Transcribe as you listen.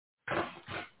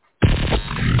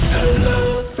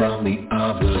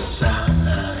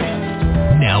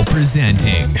Now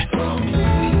presenting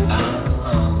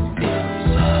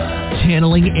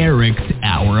Channeling Eric's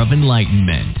Hour of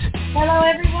Enlightenment. Hello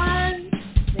everyone,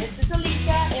 this is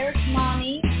Alicia, Eric's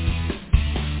mommy,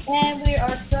 and we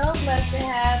are so blessed to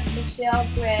have Michelle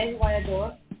Gray, who I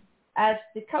adore, as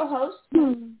the co-host,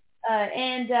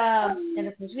 and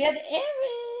of course we have Eric.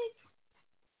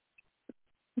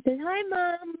 Say hi,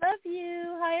 Mom. Love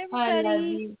you. Hi, I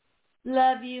everybody.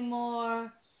 love you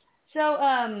more. So,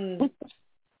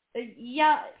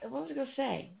 yeah, what was I going to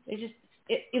say?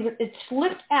 It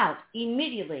slipped out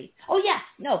immediately. Oh, yeah,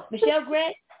 no, Michelle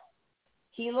Gray,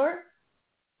 healer,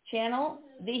 channel,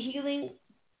 the healing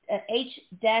at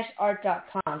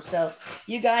h-art.com. So,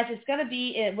 you guys, it's going to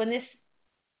be, when this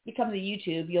becomes a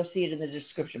YouTube, you'll see it in the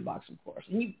description box, of course.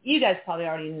 And you guys probably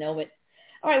already know it.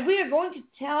 All right, we are going to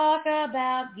talk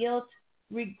about guilt,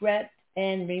 regret,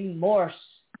 and remorse.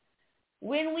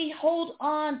 When we hold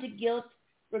on to guilt,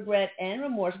 regret, and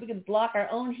remorse, we can block our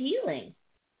own healing.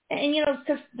 And, you know,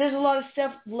 because there's a lot of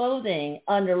self-loathing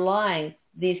underlying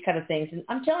these kind of things. And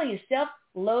I'm telling you,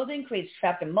 self-loathing creates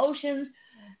trapped emotions.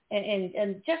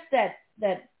 And just that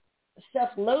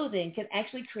self-loathing can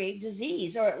actually create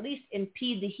disease, or at least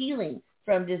impede the healing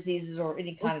from diseases or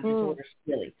any kind of disorders,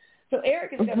 really. So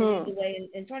Eric is going to lead the way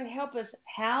and trying to help us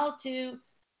how to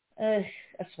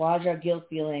assuage our guilt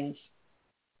feelings.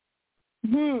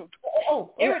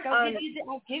 Oh, Eric, I'll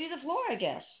give you the floor, I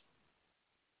guess.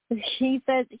 He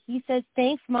says,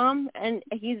 thanks, Mom, and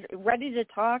he's ready to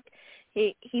talk.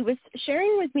 He was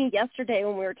sharing with me yesterday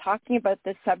when we were talking about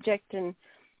this subject, and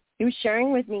he was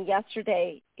sharing with me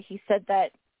yesterday. He said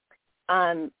that,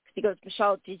 he goes,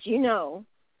 Michelle, did you know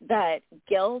that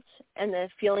guilt and the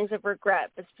feelings of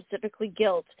regret, but specifically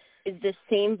guilt, is the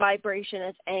same vibration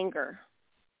as anger?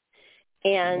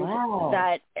 And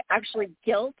that actually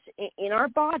guilt in our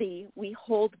body, we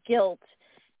hold guilt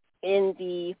in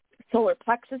the solar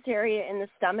plexus area in the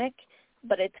stomach,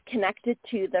 but it's connected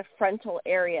to the frontal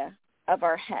area of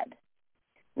our head,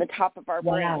 the top of our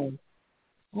brain.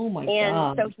 Oh my God.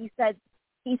 And so he said,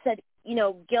 you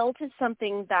know, guilt is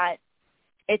something that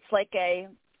it's like he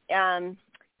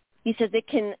says it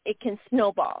can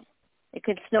snowball. It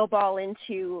can snowball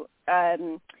into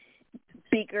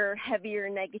bigger, heavier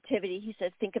negativity. He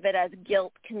says, think of it as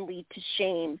guilt can lead to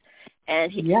shame, and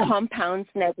he compounds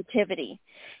negativity.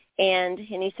 And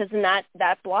he says, and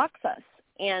that blocks us.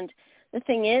 And the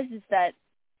thing is that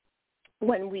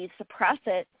when we suppress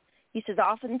it, he says,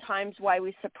 oftentimes why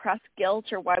we suppress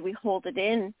guilt or why we hold it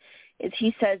in is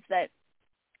he says that,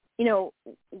 you know,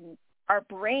 our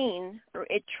brain, or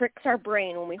it tricks our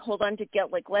brain when we hold on to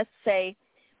guilt. Like, let's say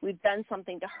we've done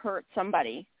something to hurt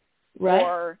somebody, right,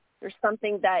 or there's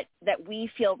something that we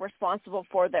feel responsible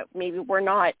for that maybe we're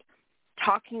not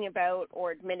talking about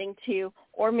or admitting to,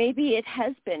 or maybe it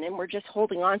has been and we're just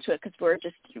holding on to it because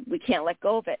we can't let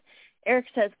go of it. Eric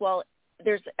says, well,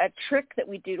 there's a trick that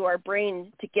we do to our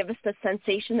brain to give us the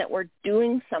sensation that we're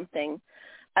doing something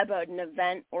about an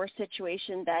event or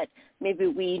situation that maybe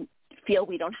we feel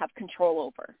we don't have control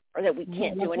over, or that we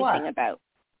can't do anything about.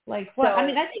 Like what? So, I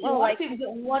mean, I think a lot of people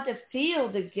don't want to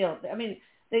feel the guilt. I mean,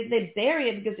 they bury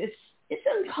it because it's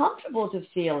uncomfortable to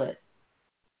feel it.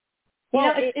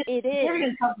 Well, you know, it is very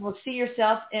uncomfortable to see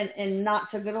yourself in not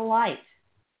so good a light.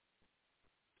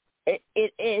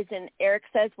 It is, and Eric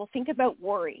says, well, think about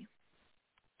worry.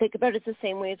 Think about it the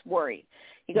same way as worry.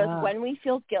 He goes, when we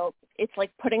feel guilt, it's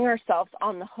like putting ourselves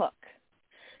on the hook.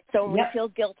 So when we feel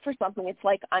guilt for something, it's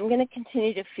like, I'm going to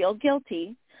continue to feel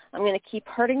guilty. I'm going to keep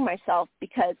hurting myself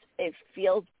because it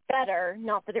feels better,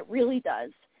 not that it really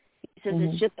does. He says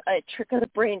it's just a trick of the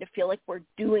brain to feel like we're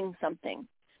doing something,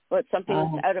 but something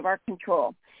that's out of our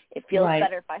control. It feels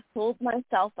better if I hold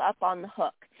myself up on the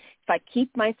hook. If I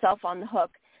keep myself on the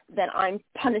hook, then I'm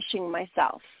punishing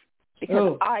myself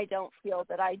because I don't feel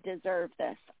that I deserve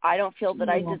this. I don't feel that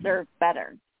I deserve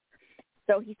better.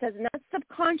 So he says, and that's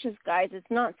subconscious, guys. It's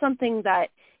not something that,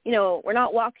 you know, we're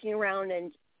not walking around,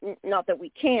 and not that we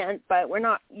can't, but we're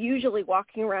not usually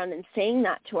walking around and saying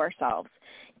that to ourselves.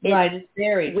 It's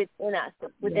buried within us,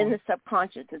 within the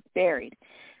subconscious. It's buried.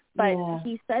 But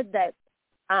he said that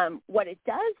what it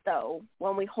does, though,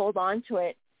 when we hold on to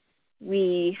it,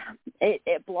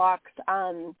 it blocks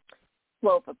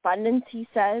flow of abundance, he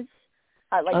says.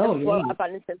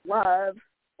 Abundance is love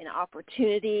and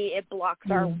opportunity. It blocks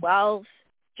our wealth,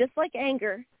 just like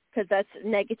anger, because that's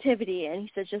negativity. And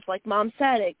he says, just like Mom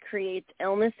said, it creates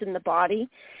illness in the body.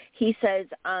 He says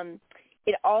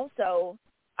it also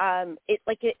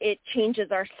it changes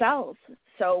our cells.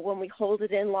 So when we hold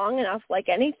it in long enough, like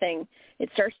anything, it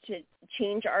starts to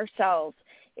change our cells.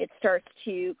 It starts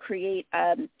to create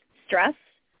stress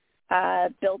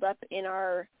build up in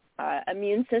our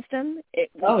immune system. It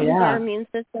weakens our immune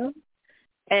system.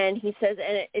 And he says,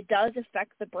 and it does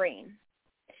affect the brain.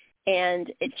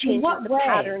 And it changes the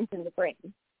patterns in the brain.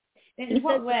 In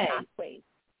what way?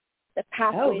 The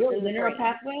pathways really? in the neural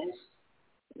brain. pathways?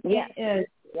 Yes.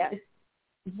 Yes.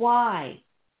 Why?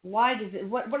 Why does it?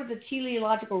 What are the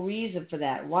teleological reason for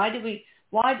that? Why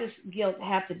does guilt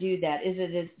have to do that? Is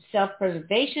it a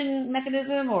self-preservation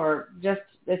mechanism, or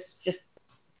it's just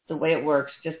the way it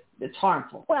works? Just it's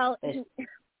harmful. Well,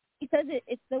 he says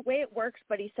it's the way it works,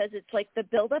 but he says it's like the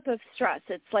buildup of stress.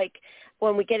 It's like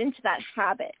when we get into that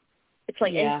habit. It's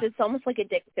like it's almost like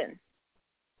addiction.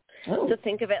 Oh. So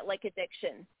think of it like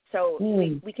addiction. So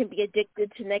we can be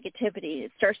addicted to negativity.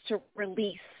 It starts to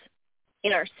release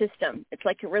in our system. It's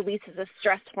like it releases a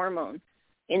stress hormone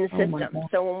in the system.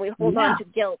 So when we hold on to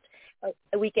guilt,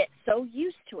 we get so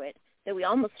used to it that we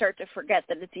almost start to forget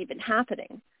that it's even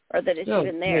happening or that it's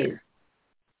even there. Great.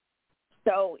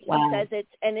 So he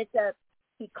says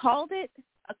he called it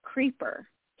a creeper.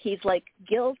 He's like,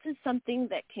 guilt is something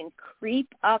that can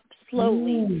creep up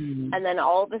slowly and then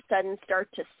all of a sudden start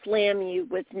to slam you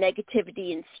with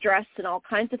negativity and stress and all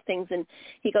kinds of things. And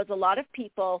he goes, a lot of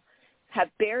people have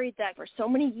buried that for so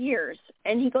many years.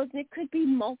 And he goes, it could be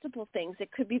multiple things.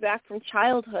 It could be back from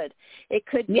childhood. It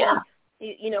could be,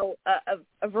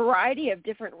 a variety of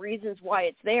different reasons why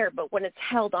it's there. But when it's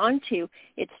held onto,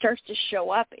 it starts to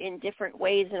show up in different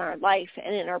ways in our life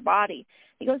and in our body.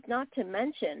 He goes, not to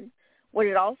mention, what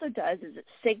it also does is it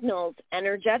signals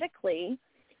energetically,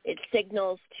 it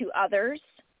signals to others,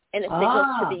 and it signals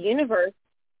to the universe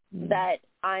that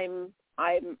I'm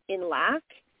in lack,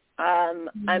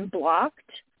 I'm blocked,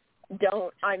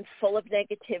 I'm full of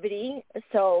negativity,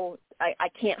 so I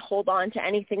can't hold on to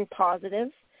anything positive.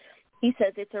 He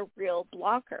says it's a real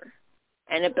blocker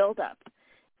and a buildup.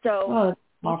 So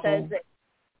he says that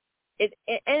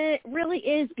it really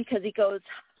is, because he goes,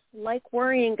 like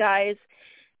worrying, guys,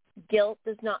 guilt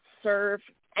does not serve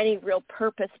any real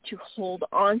purpose to hold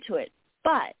on to it.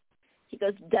 But he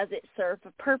goes, does it serve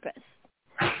a purpose?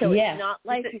 So it's not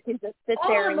like you can just sit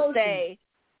there and say,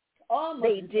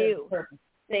 they do.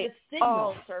 They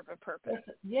all serve a purpose.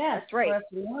 Yes, that's right. For us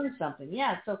to learn something.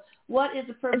 Yeah. So what is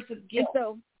the purpose of guilt?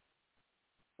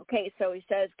 So he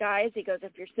says, guys, he goes,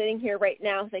 if you're sitting here right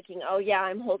now thinking, oh, yeah,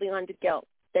 I'm holding on to guilt,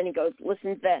 then he goes,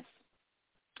 listen to this.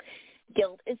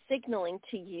 Guilt is signaling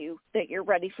to you that you're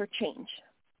ready for change.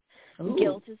 Ooh.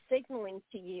 Guilt is signaling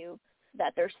to you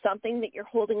that there's something that you're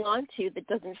holding on to that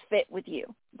doesn't fit with you,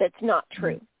 that's not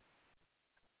true.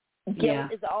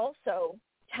 Guilt is also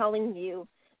telling you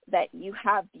that you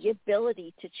have the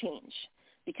ability to change,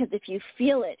 because if you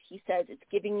feel it, he says, it's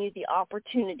giving you the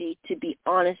opportunity to be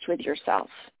honest with yourself.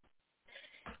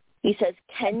 He says,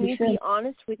 can you be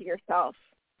honest with yourself?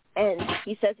 And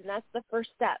he says, and that's the first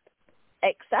step.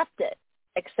 Accept it.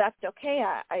 Accept, okay,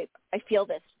 I feel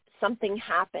this. Something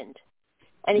happened.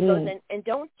 And he goes, and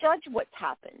don't judge what's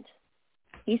happened.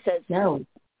 He says, no.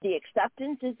 The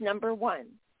acceptance is number one.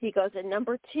 He goes, and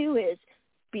number two is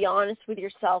be honest with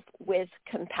yourself with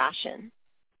compassion,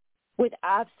 with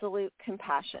absolute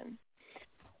compassion.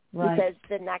 Right. He says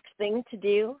the next thing to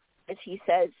do, as he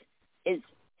says, is,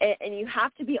 and you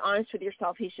have to be honest with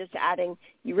yourself. He's just adding,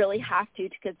 you really have to,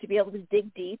 because to be able to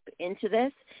dig deep into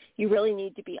this, you really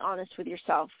need to be honest with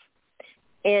yourself.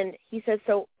 And he says,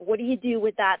 so what do you do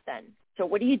with that then? So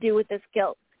what do you do with this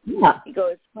guilt? Yeah. He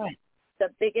goes, the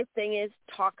biggest thing is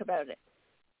talk about it.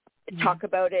 Talk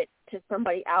about it to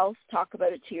somebody else. Talk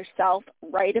about it to yourself.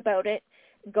 Write about it.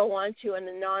 Go on to an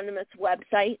anonymous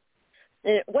website.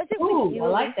 And it wasn't with you, I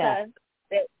like Lisa,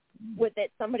 that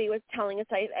somebody was telling us.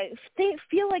 I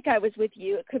feel like I was with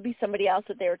you. It could be somebody else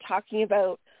that they were talking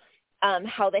about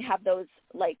how they have those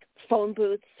like phone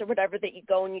booths or whatever that you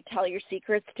go and you tell your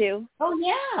secrets to. Oh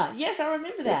yeah, yes, I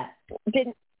remember that.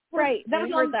 Right, that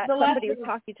we heard that somebody was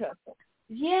talking to us.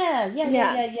 Yeah.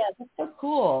 That's so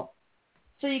cool.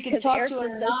 So you can talk to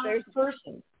an anonymous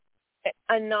person.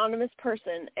 Anonymous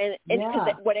person. And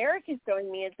because what Eric is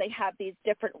showing me is they have these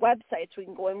different websites. We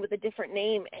can go in with a different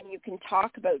name and you can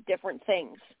talk about different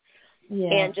things.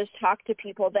 Yeah. And just talk to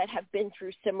people that have been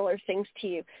through similar things to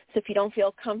you. So if you don't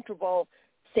feel comfortable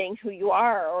saying who you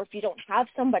are, or if you don't have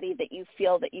somebody that you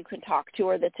feel that you can talk to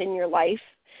or that's in your life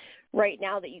right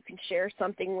now that you can share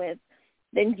something with,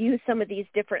 then use some of these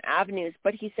different avenues.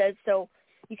 But he says, so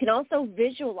you can also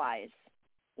visualize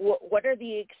what are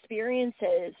the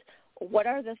experiences, what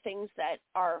are the things that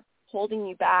are holding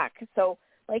you back. So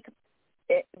like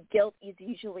guilt is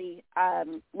usually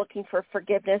looking for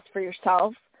forgiveness for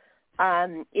yourself.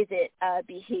 Is it a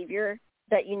behavior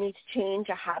that you need to change,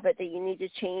 a habit that you need to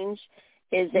change?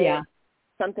 Is it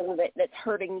something that's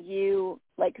hurting you,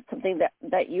 like something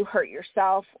that you hurt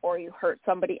yourself or you hurt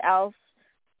somebody else?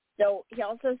 So he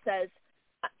also says,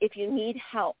 if you need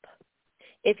help,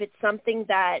 if it's something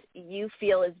that you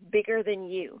feel is bigger than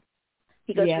you,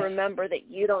 he goes, remember that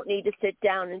you don't need to sit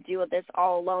down and deal with this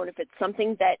all alone. If it's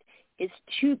something that is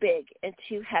too big and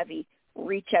too heavy,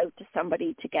 reach out to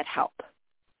somebody to get help.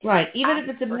 Right, even if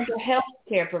it's a mental health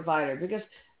care provider, because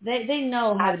they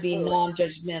know how to be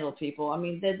non-judgmental people. I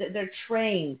mean, they're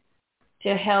trained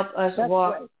to help us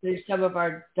walk through some of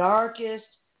our darkest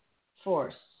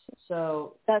force.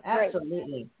 So that's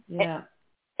absolutely, yeah.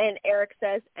 And Eric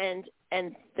says, and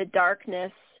the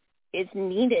darkness is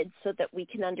needed so that we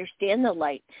can understand the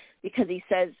light, because he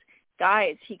says,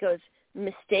 guys, he goes,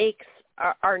 mistakes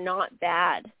are not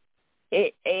bad.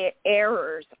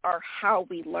 Errors are how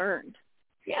we learn.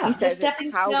 Yeah, he says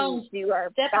it's how we do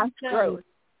our best growth.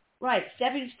 Right,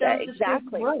 stepping stones to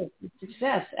growth,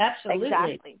 success, absolutely.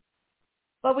 Exactly.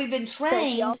 But we've been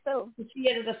trained to see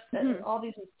it as all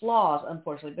these flaws,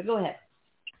 unfortunately. But go ahead.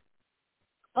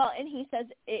 Well, and he says,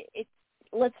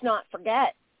 let's not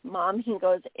forget, Mom, he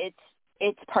goes,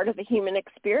 it's part of the human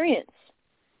experience.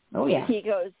 Oh, yeah. He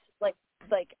goes,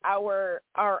 like our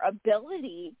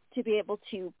ability to be able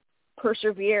to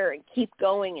persevere and keep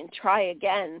going and try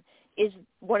again is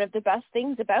one of the best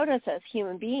things about us as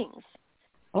human beings.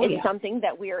 It's something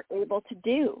that we are able to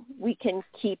do. We can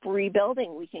keep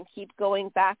rebuilding. We can keep going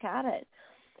back at it.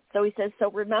 So he says,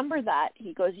 so remember that.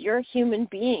 He goes, you're a human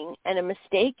being, and a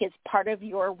mistake is part of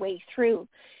your way through.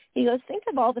 He goes, think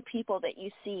of all the people that you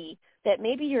see that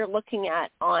maybe you're looking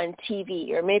at on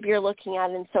TV or maybe you're looking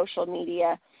at in social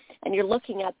media, and you're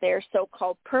looking at their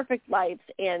so-called perfect lives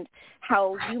and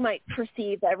how you might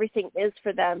perceive everything is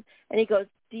for them. And he goes,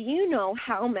 do you know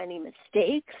how many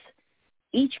mistakes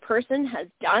each person has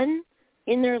done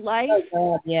in their life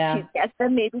to get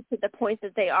them maybe to the point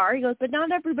that they are? He goes, but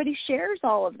not everybody shares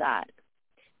all of that.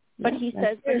 But he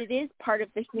says, but it is part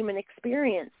of the human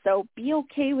experience. So be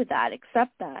okay with that.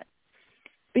 Accept that.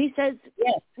 But he says,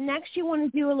 next you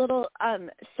want to do a little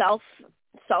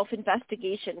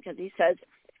self-investigation, because he says,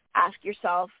 ask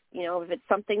yourself, if it's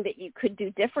something that you could do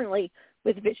differently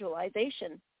with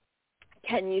visualization.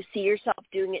 Can you see yourself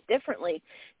doing it differently?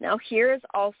 Now, here's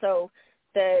also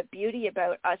the beauty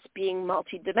about us being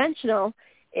multidimensional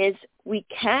is we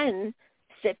can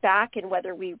sit back, and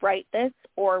whether we write this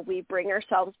or we bring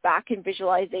ourselves back in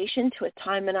visualization to a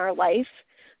time in our life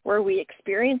where we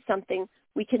experience something,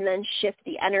 we can then shift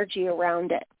the energy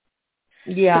around it.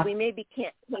 Yeah. So we maybe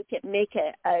can't make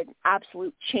an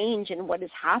absolute change in what has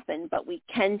happened, but we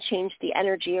can change the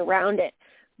energy around it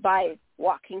by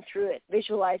walking through it,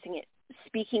 visualizing it,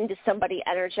 speaking to somebody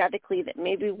energetically that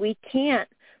maybe we can't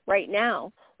right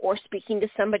now, or speaking to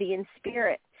somebody in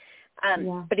spirit.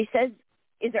 But he says,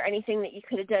 is there anything that you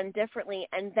could have done differently?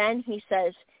 And then he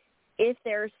says, if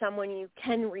there's someone you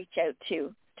can reach out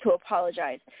to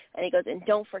apologize. And he goes, and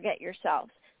don't forget yourself.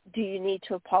 Do you need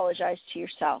to apologize to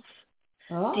yourself?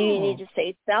 Oh. Do you need to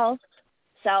say, self,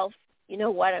 you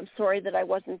know what, I'm sorry that I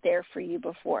wasn't there for you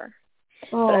before,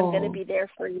 but I'm going to be there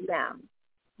for you now.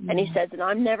 And he says, and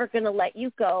I'm never going to let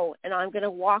you go, and I'm going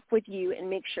to walk with you and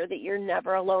make sure that you're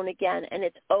never alone again, and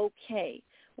it's okay.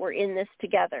 We're in this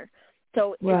together.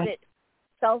 So is it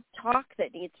self-talk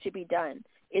that needs to be done?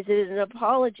 Is it an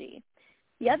apology?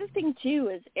 The other thing,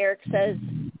 too, is Eric says,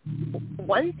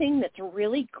 one thing that's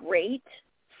really great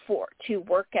to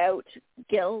work out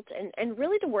guilt and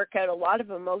really to work out a lot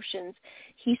of emotions,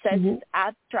 he says, is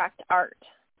abstract art.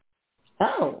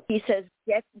 Oh. He says,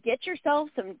 get yourself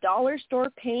some dollar store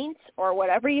paints or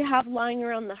whatever you have lying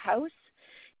around the house.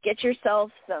 Get yourself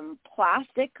some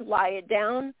plastic, lie it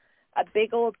down, a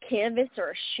big old canvas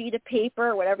or a sheet of paper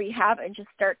or whatever you have, and just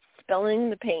start spilling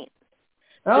the paint.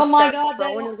 Oh, my God,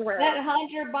 that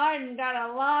Hunter Biden got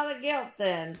a lot of guilt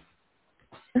then.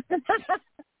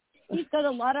 He's got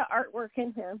a lot of artwork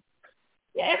in him.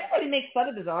 Yeah, everybody makes fun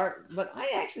of his art, but I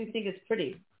actually think it's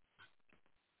pretty.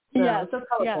 So, it's so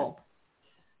colorful. Yeah.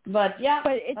 But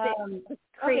it's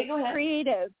creativity.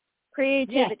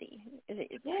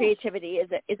 Creativity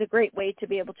is a great way to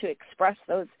be able to express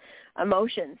those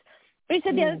emotions. But he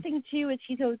said the other thing too is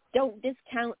he goes, don't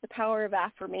discount the power of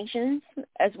affirmations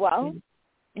as well.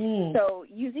 So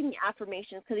using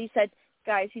affirmations, because he said,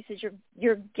 guys, he says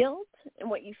your guilt and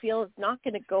what you feel is not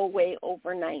going to go away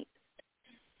overnight.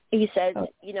 He says,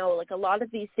 like a lot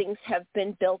of these things have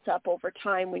been built up over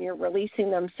time when you're releasing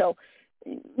them. So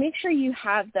make sure you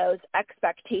have those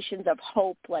expectations of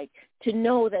hope, like to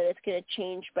know that it's going to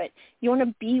change, but you want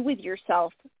to be with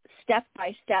yourself step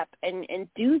by step and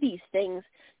do these things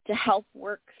to help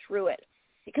work through it.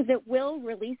 because it will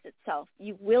release itself.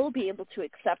 You will be able to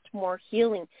accept more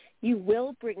healing. You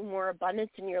will bring more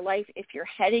abundance in your life if you're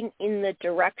heading in the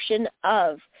direction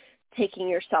of taking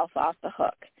yourself off the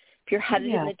hook. If you're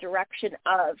headed in the direction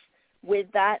of, with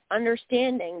that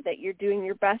understanding that you're doing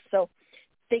your best. So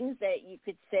things that you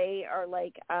could say are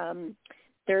like,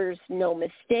 there's no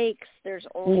mistakes, there's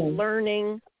only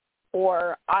learning,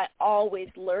 or I always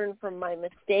learn from my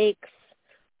mistakes,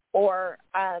 or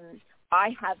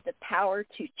I have the power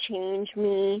to change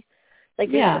me.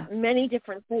 Like there's many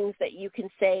different things that you can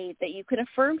say, that you can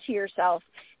affirm to yourself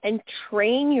and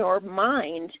train your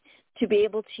mind to be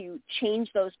able to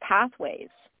change those pathways.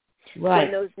 Right.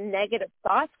 When those negative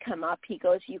thoughts come up, he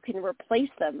goes, you can replace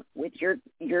them with your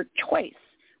choice,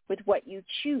 with what you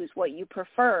choose, what you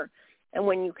prefer. And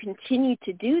when you continue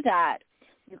to do that,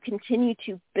 you continue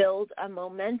to build a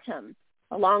momentum.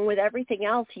 Along with everything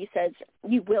else, he says,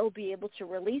 you will be able to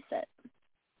release it.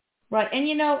 Right. And,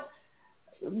 you know,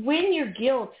 when your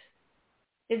guilt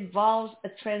involves a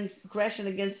transgression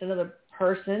against another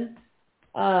person,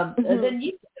 then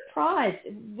you'd be surprised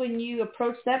when you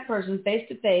approach that person face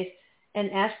to face and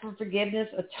ask for forgiveness,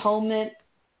 atonement,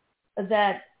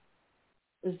 that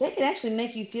they can actually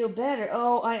make you feel better.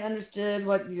 Oh, I understood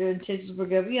what your intentions were,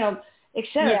 you know, et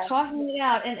cetera. Yes. Talking it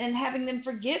out and having them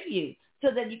forgive you so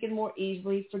that you can more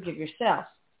easily forgive yourself.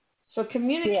 So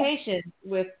communication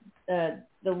with the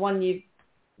one you've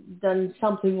done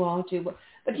something wrong to.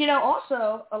 But, you know,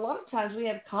 also a lot of times we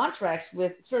have contracts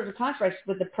with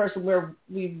the person where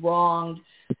we wronged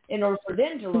in order for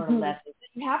them to learn a lesson.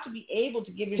 You have to be able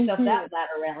to give yourself that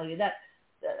laterality, that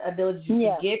ability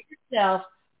to forgive yourself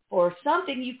for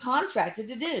something you contracted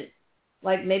to do.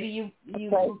 Like maybe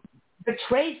you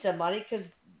betrayed somebody because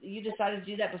you decided to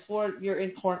do that before your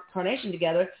incarnation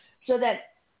together, so that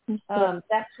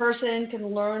that person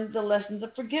can learn the lessons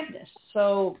of forgiveness.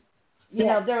 So, you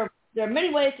know, there are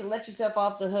many ways to let yourself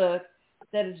off the hook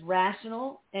that is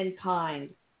rational and kind.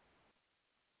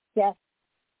 Yes.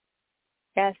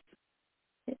 Yes.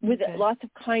 With lots of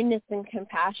kindness and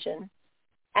compassion.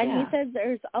 And he says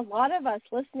there's a lot of us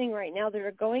listening right now that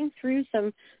are going through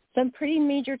some pretty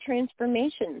major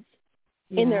transformations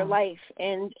in their life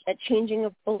and a changing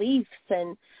of beliefs.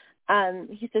 And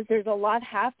he says there's a lot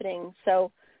happening.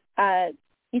 So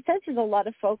he says there's a lot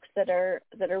of folks that are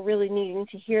really needing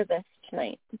to hear this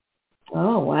tonight.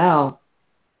 Oh, wow.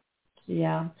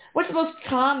 Yeah. What's the most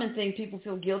common thing people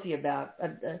feel guilty about?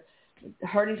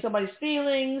 Hurting somebody's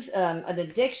feelings, an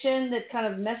addiction that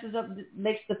kind of messes up,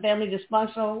 makes the family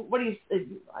dysfunctional.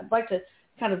 I'd like to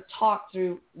kind of talk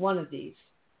through one of these,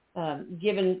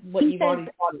 given what you've already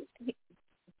taught us.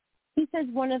 He says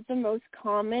one of the most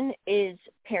common is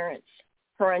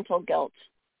parental guilt,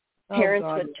 parents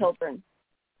with children.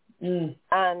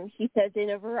 He says in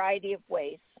a variety of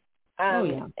ways.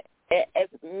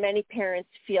 Many parents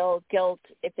feel guilt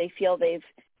if they feel they've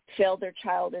failed their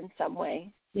child in some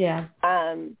way. Yeah.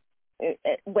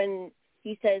 When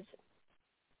he says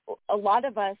a lot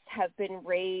of us have been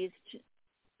raised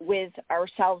with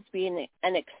ourselves being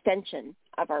an extension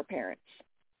of our parents.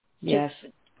 Yes.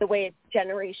 Just the way it's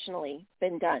generationally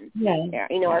been done. Yeah.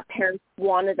 You know, our parents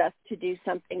wanted us to do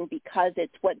something because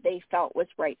it's what they felt was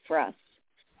right for us.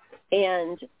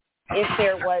 And if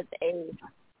there was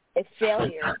a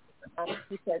failure,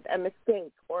 he says a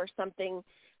mistake or something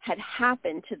had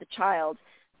happened to the child,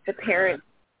 the parent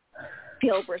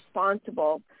feel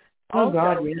responsible.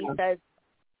 He says,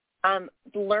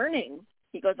 learning.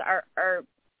 He goes, our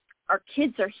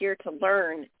kids are here to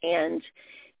learn, and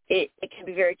it can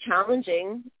be very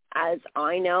challenging, as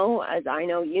I know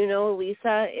you know,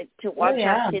 Lisa, to watch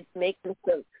our kids make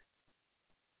mistakes.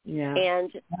 Yeah.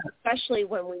 And especially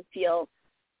when we feel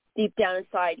deep down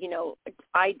inside, you know,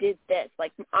 I did this.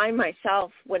 Like I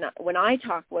myself, when I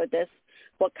talk about this,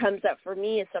 what comes up for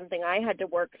me is something I had to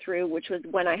work through, which was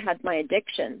when I had my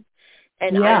addiction.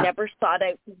 And I never thought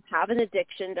I would have an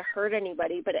addiction to hurt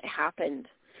anybody, but it happened.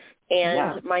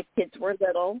 And my kids were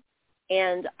little.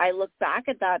 And I look back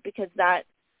at that because that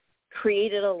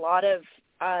created a lot of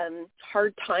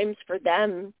hard times for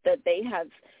them, that they have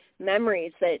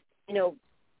memories that, you know,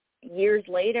 years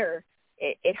later,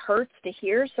 it hurts to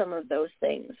hear some of those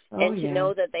things and to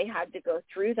know that they had to go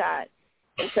through that.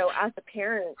 And so as a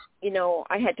parent, you know,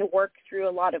 I had to work through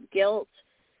a lot of guilt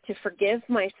to forgive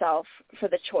myself for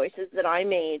the choices that I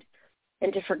made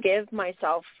and to forgive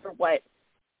myself for what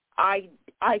I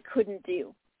couldn't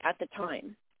do at the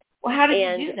time. Well, how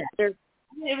did you do that?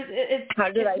 How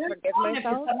did I forgive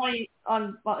myself?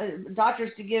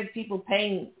 Doctors to give people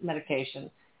pain medication,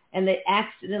 and they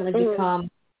accidentally become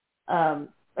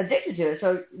addicted to it.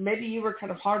 So maybe you were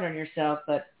kind of hard on yourself,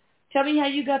 but tell me how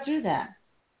you got through that.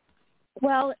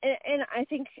 Well, and I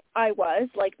think I was,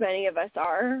 like many of us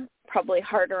are, probably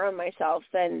harder on myself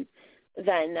than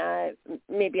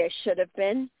maybe I should have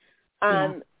been.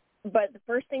 But the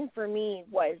first thing for me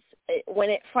was, when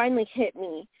it finally hit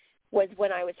me, was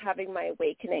when I was having my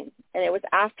awakening. And it was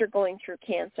after going through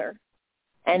cancer.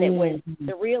 And it was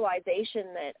the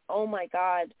realization that, oh, my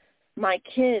God, my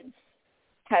kids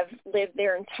have lived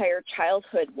their entire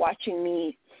childhood watching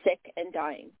me sick and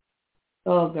dying.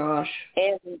 Oh, gosh.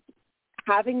 And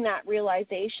having that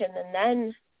realization, and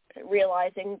then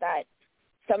realizing that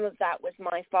some of that was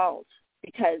my fault,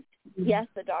 because yes,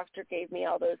 the doctor gave me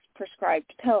all those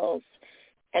prescribed pills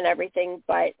and everything,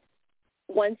 but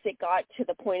once it got to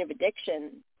the point of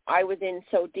addiction, I was in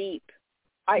so deep,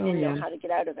 I didn't know how to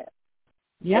get out of it.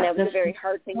 Yeah, and it was a very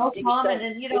hard thing to do. Common,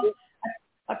 and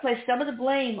I place some of the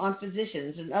blame on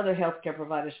physicians and other healthcare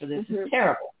providers for this. It's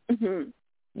terrible.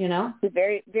 It's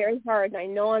very, very hard. And I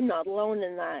know I'm not alone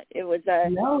in that. It was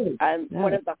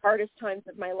one of the hardest times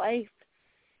of my life.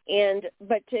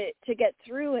 But to get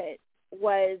through it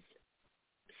was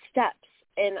steps.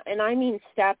 And I mean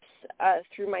steps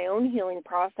through my own healing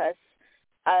process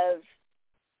of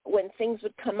when things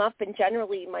would come up, and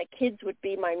generally my kids would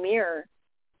be my mirror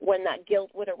when that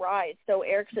guilt would arise. So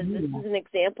Eric says this is an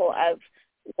example of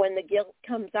when the guilt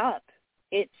comes up,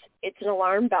 it's an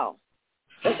alarm bell.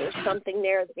 So there's something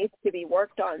there that needs to be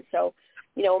worked on. So,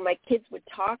 my kids would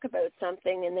talk about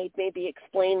something, and they'd maybe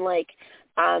explain, like,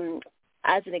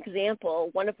 as an example,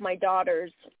 one of my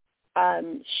daughters,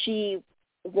 she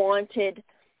wanted,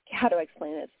 how do I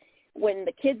explain this? When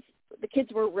the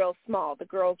kids were real small, the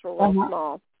girls were real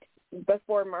small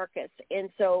before Marcus.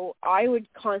 And so I would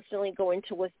constantly go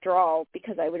into withdrawal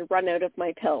because I would run out of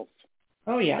my pills.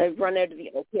 Oh, yeah. I'd run out of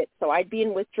the opiates. So I'd be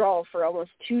in withdrawal for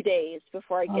almost 2 days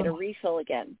before I get a refill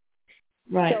again.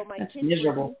 Right. So my That's kids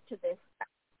miserable. were used to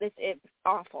this. It's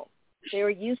awful. They were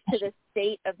used to this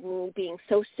state of me being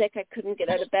so sick I couldn't get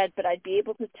out of bed, but I'd be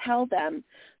able to tell them,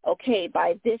 okay,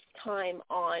 by this time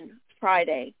on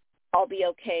Friday, I'll be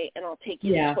okay, and I'll take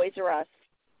you to Toys R Us,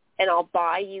 and I'll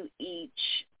buy you each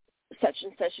such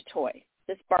and such a toy,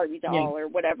 this Barbie doll or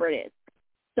whatever it is.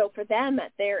 So for them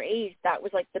at their age, that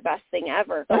was like the best thing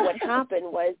ever. But what happened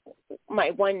was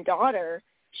my one daughter,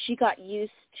 she got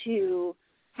used to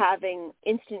having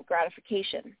instant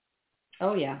gratification.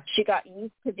 Oh, yeah. She got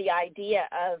used to the idea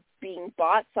of being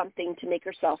bought something to make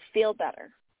herself feel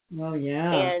better. Oh,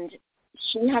 yeah. And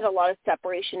she had a lot of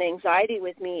separation anxiety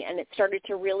with me, and it started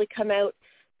to really come out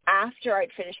after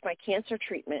I'd finished my cancer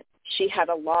treatment. She had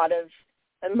a lot of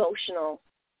emotional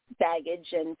baggage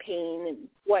and pain and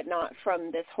whatnot from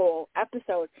this whole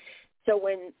episode. So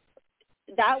when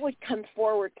that would come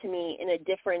forward to me in a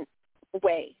different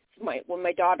way, when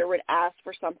my daughter would ask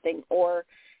for something, or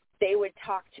they would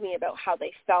talk to me about how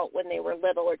they felt when they were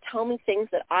little, or tell me things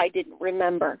that I didn't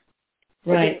remember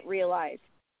or didn't realize,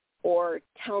 or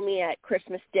tell me at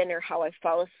Christmas dinner how I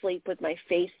fell asleep with my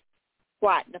face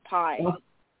flat in a pie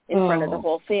in front of the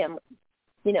whole family.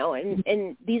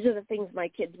 And these are the things my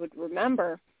kids would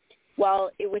remember.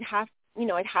 Well,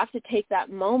 I'd have to take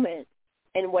that moment,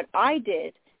 and what I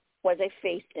did was I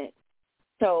faced it.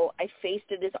 So I faced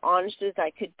it as honest as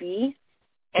I could be,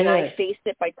 and I faced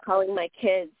it by telling my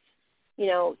kids,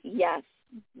 yes,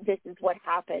 this is what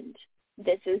happened.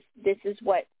 This is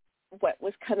what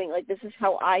was coming. Like, this is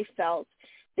how I felt.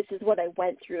 This is what I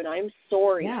went through, and I'm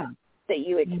sorry that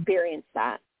you experienced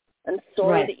that. I'm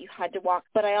sorry that you had to walk.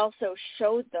 But I also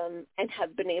showed them, and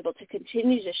have been able to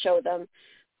continue to show them,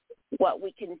 what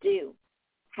we can do,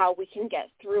 how we can get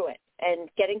through it. And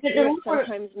getting through it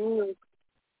sometimes means,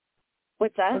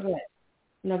 what's that?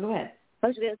 No, go ahead. I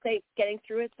was going to say getting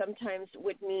through it sometimes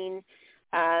would mean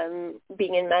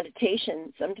being in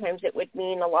meditation. Sometimes it would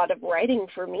mean a lot of writing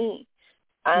for me.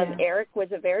 Eric was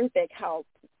a very big help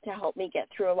to help me get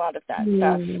through a lot of that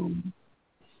stuff.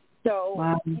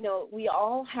 So, we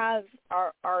all have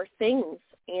our things,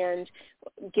 and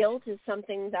guilt is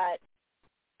something that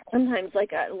sometimes,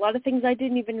 like a lot of things I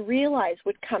didn't even realize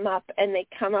would come up, and they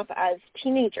come up as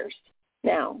teenagers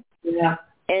now. Yeah.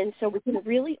 And so we can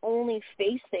really only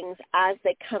face things as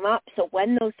they come up. So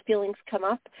when those feelings come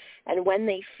up, and when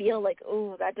they feel like,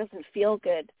 oh, that doesn't feel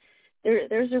good,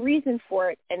 there's a reason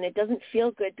for it, and it doesn't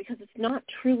feel good because it's not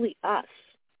truly us.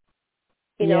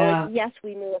 Yes,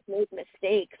 we may have made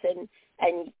mistakes,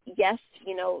 and yes,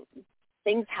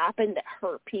 things happen that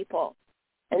hurt people,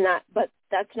 but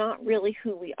that's not really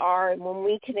who we are. And when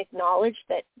we can acknowledge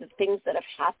that the things that have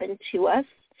happened to us,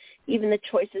 even the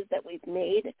choices that we've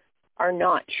made, are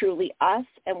not truly us,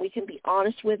 and we can be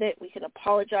honest with it, we can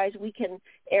apologize, we can,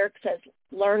 Eric says,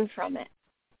 learn from it.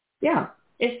 Yeah,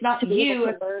 it's not you,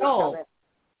 it's soul.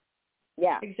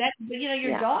 Yeah. Exactly. But,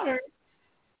 your daughter,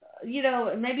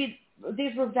 maybe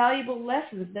these were valuable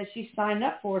lessons that she signed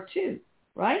up for too,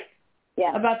 right?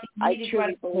 Yeah. About the I immediate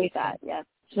truly believe gratification. that, yes.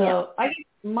 So I guess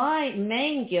my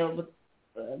main guilt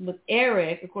with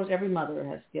Eric, of course, every mother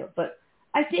has guilt, but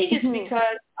I think it's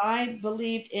because I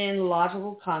believed in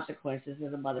logical consequences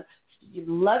as a mother,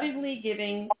 lovingly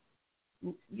giving,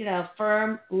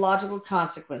 firm logical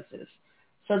consequences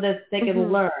so that they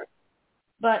can learn.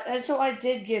 And so I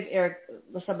did give Eric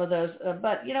some of those,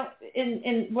 but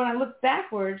in when I look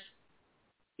backwards,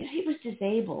 he was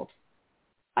disabled.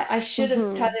 I should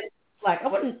have cut it slack.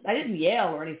 I didn't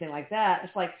yell or anything like that.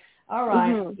 It's like, all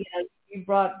right, you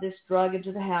brought this drug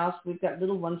into the house. We've got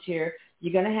little ones here.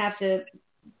 You're going to have to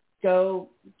go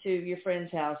to your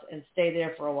friend's house and stay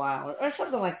there for a while or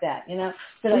something like that, because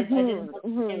I didn't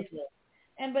want him to.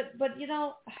 And but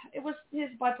it was his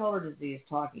bipolar disease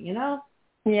talking,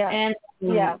 Yeah. And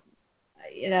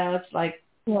it's like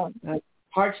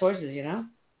hard choices,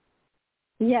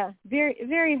 Yeah, very,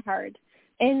 very hard.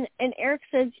 And Eric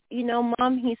says,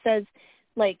 Mom, he says,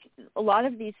 like, a lot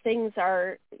of these things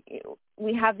are,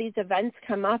 we have these events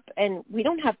come up and we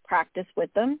don't have practice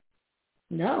with them.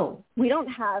 No. We don't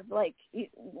have,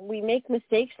 we make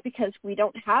mistakes because we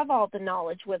don't have all the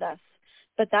knowledge with us.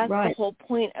 But that's the whole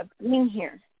point of being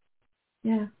here.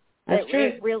 Yeah, that's true.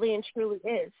 It really and truly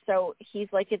is. So he's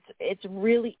like, it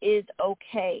really is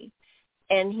okay.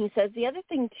 And he says the other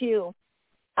thing, too,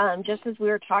 just as we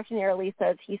were talking earlier,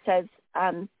 he says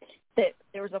that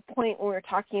there was a point when we were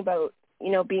talking about,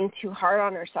 being too hard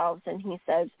on ourselves. And he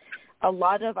says a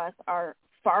lot of us are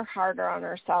far harder on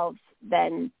ourselves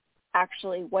than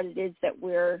actually what it is that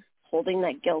we're holding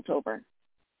that guilt over.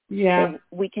 Yeah. So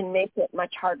we can make it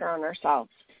much harder on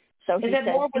ourselves. So he says,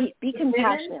 be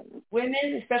compassionate.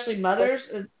 Women, especially mothers,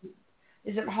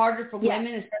 is it harder for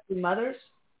women, especially mothers?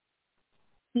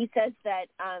 He says that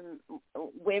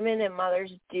women and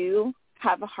mothers do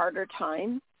have a harder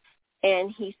time.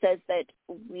 And he says that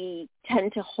we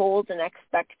tend to hold an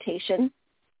expectation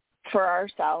for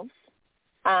ourselves.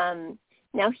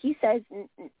 Now, he says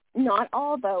not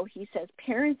all, though. He says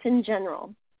parents in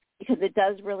general, because it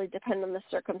does really depend on the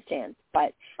circumstance.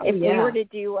 But if we were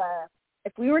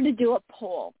to do a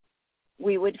poll,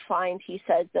 we would find, he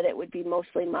says, that it would be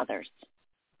mostly mothers.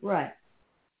 Right.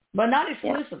 But not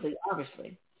exclusively,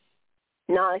 obviously.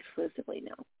 Not exclusively,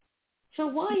 no. So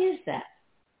why is that?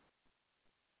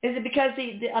 Is it because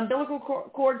the umbilical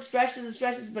cord stretches and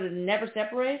stretches, but it never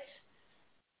separates?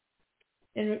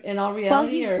 In all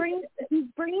reality, he's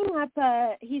bringing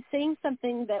up. He's saying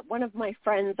something that one of my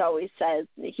friends always says.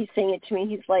 He's saying it to me.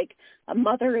 He's like, a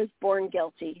mother is born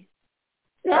guilty,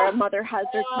 or a mother has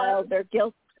their child.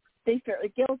 They feel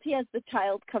guilty as the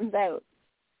child comes out.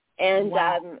 And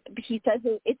he says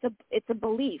it's a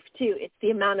belief too. It's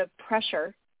the amount of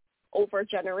pressure over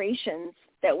generations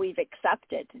that we've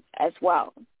accepted as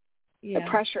well. Yeah. The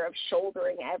pressure of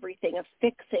shouldering everything, of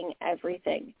fixing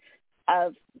everything,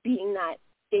 of being that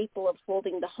staple of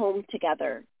holding the home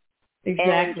together.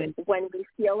 Exactly. And when we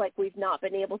feel like we've not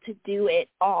been able to do it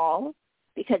all,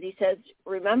 because he says,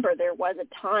 remember, there was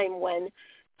a time when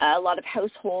a lot of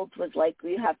households was like,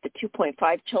 we have the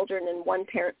 2.5 children and one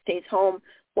parent stays home,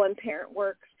 one parent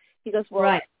works. He goes,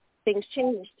 well, things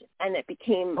changed and it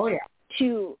became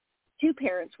two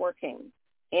parents working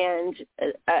and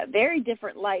a very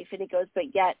different life. And he goes,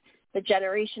 but yet the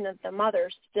generation of the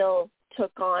mother still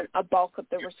took on a bulk of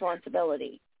the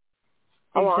responsibility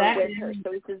along with her.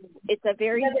 So it's a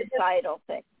very societal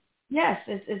thing. Yes,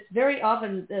 it's very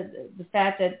often the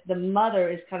fact that the mother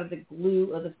is kind of the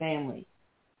glue of the family.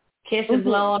 Kiss and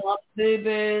blow on all the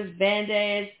boo-boos,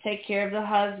 Band-Aids, take care of the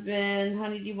husband,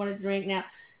 honey, do you want to drink now,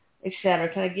 etc.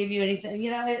 Can I give you anything?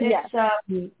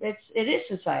 It is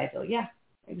societal. Yeah,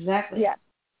 exactly. Yeah.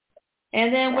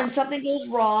 And then when something goes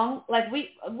wrong, like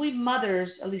we mothers,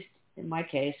 at least in my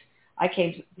case, I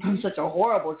came from such a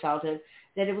horrible childhood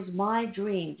that it was my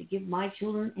dream to give my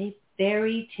children a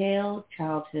fairy tale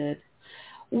childhood.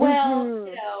 Well,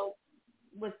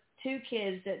 with two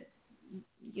kids that,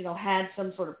 had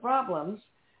some sort of problems,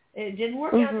 it didn't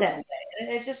work out that way.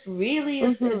 It just really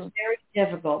is very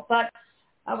difficult. But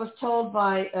I was told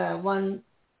by a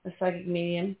psychic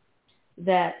medium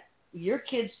that your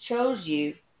kids chose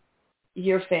you,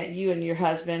 you and your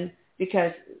husband,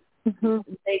 because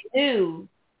they knew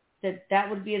that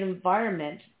would be an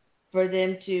environment for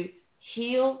them to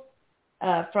heal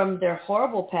from their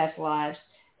horrible past lives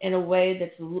in a way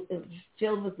that's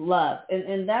filled with love.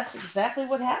 And that's exactly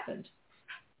what happened.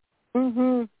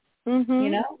 Well,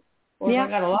 I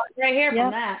got a lot right here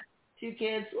from that. Two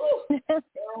kids. Woo,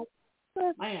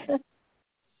 man.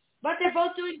 But they're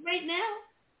both doing great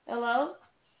now. Hello?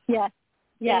 Yes.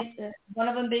 Yeah. One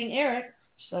of them being Eric.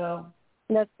 So.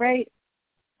 That's right.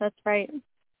 That's right.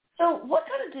 So what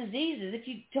kind of diseases, if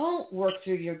you don't work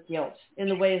through your guilt in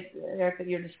the ways, Eric, that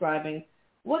you're describing,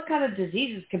 what kind of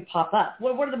diseases can pop up?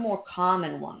 What are the more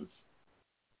common ones?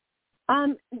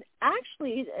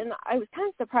 Actually, and I was kind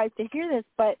of surprised to hear this,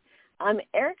 but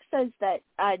Eric says that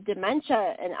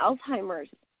dementia and Alzheimer's,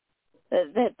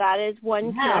 that is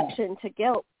one connection to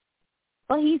guilt.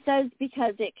 Well, he says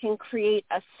because it can create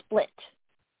a split.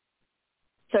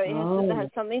 So it has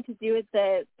something to do with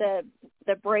the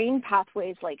brain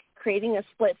pathways, like creating a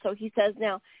split. So he says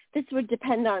now this would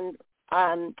depend on,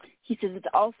 he says it's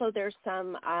also there's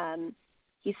some,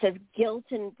 he says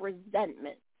guilt and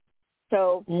resentment.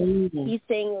 So he's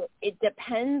saying it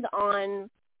depends on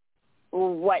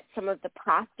what some of the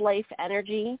past life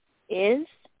energy is,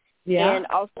 and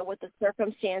also what the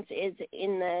circumstance is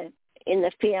in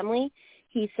the family.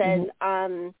 He says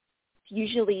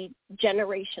usually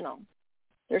generational.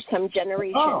 There's some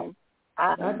generation,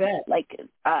 I bet.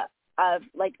 of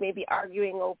maybe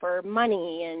arguing over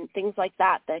money and things like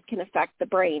that can affect the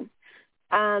brain.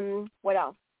 What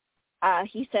else?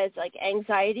 He says like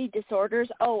anxiety disorders.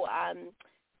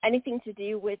 Anything to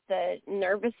do with the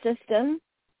nervous system,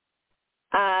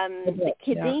 the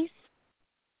kidneys,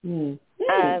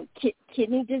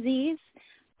 kidney disease.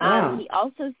 He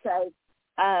also says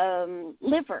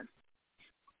liver.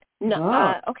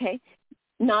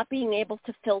 Not being able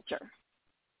to filter.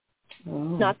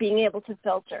 Not being able to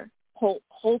filter.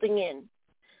 Holding in.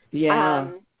 Yeah.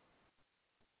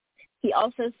 He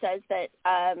also says that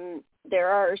there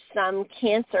are some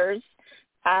cancers,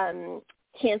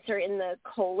 cancer in the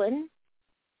colon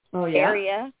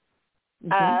area,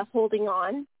 holding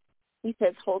on. He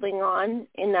says holding on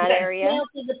in that area.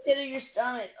 To the pit of your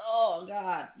stomach. Oh,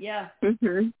 God. Yeah.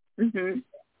 Okay.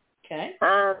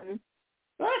 Well,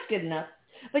 that's good enough.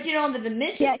 But, on the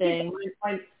dementia thing,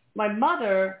 my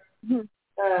mother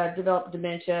developed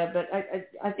dementia, but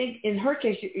I think in her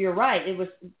case, you're right. It was,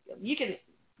 you can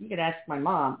ask my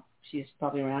mom. She's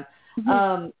probably around.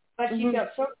 But she felt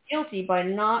so guilty by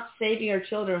not saving her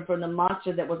children from the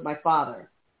monster that was my father.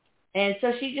 And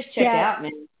so she just checked out,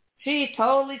 man. She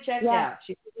totally checked out.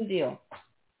 She couldn't deal.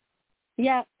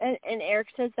 Yeah, and Eric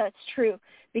says that's true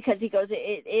because he goes,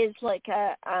 it is like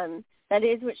that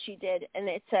is what she did, and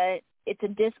it's a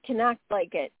disconnect.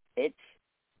 Like it's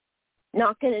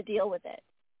not going to deal with it.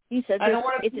 He says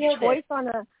it's a choice on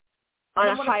a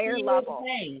higher level.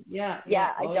 I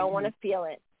don't want to feel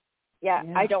it.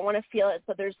 I don't want to feel it.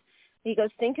 So he goes,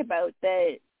 think about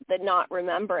the not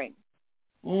remembering,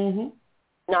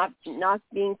 not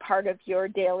being part of your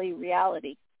daily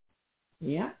reality.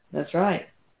 Yeah, that's right.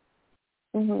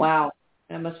 Wow,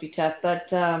 that must be tough. But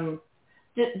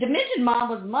Dimension Mom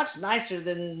was much nicer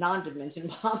than non-Dimension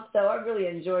Mom, so I really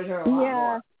enjoyed her a lot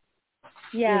more.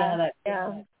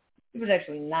 It was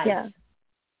actually nice. Yeah.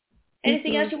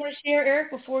 Anything else you want to share,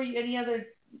 Eric, before any other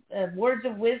words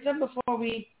of wisdom before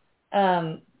we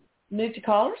move to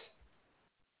callers?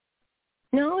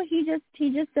 No, he just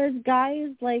says, guys,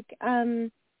 like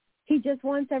he just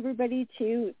wants everybody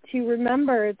to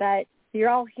remember that you're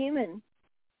all human.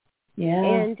 Yeah.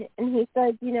 And he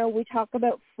said, we talk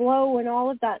about flow and all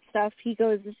of that stuff. He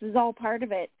goes, this is all part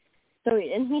of it. So,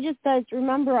 and he just says,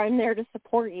 remember, I'm there to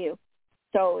support you.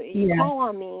 So you call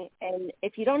on me, and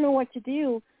if you don't know what to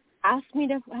do, ask me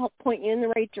to help point you in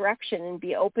the right direction and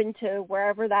be open to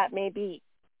wherever that may be.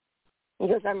 He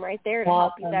goes, I'm right there to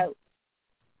help you out.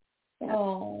 Yeah.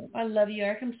 Oh, I love you,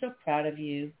 Eric. I'm so proud of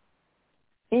you.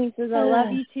 And he says, I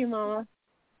love you too, Mama.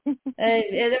 And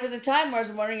there was a time where I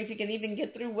was wondering if you can even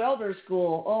get through welder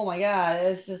school. Oh, my God.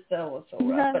 It's just so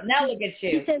rough. But now look at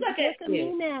you. He says, look at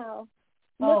me now.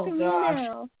 Oh, look at gosh. me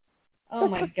now. Oh,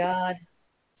 my God.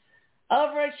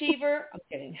 Overachiever. I'm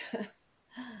kidding.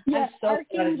 Yeah, I'm so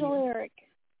Archangel Eric.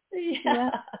 Yeah.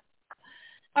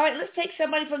 All right, let's take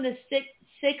somebody from the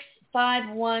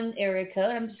 651 area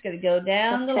code. I'm just going to go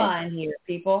down the line here,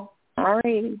 people. All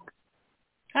right.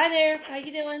 Hi there. How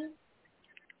you doing?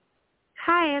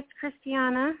 Hi, it's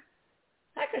Christiana.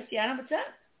 Hi, Christiana. What's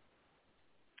up?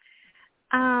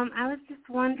 I was just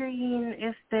wondering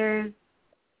if there's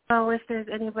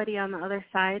anybody on the other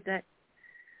side that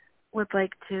would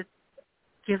like to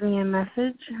give me a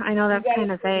message. I know that's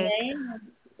kind of vague.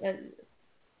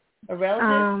 A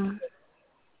relative?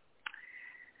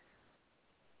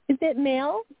 Is it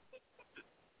male?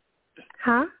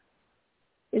 Huh?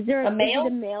 Is there a male? Is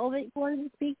it a male that you wanted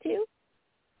to speak to?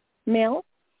 Male?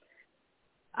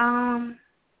 I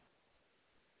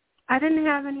didn't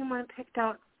have anyone picked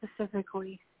out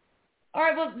specifically. All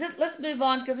right, well, let's move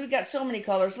on because we've got so many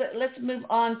callers. Let's move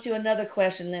on to another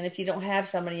question then if you don't have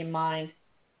somebody in mind.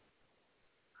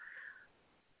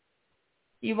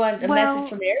 You want a message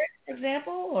from Eric, for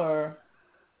example, or?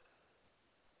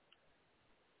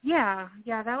 Yeah,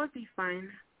 that would be fine.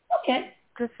 Okay.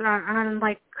 Just on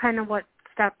like kind of what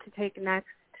step to take next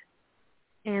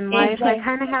in life. I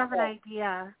kind of have an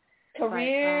idea.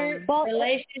 Career,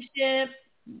 relationship.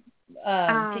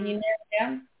 Can you narrow it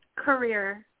down?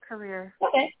 Career.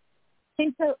 Okay.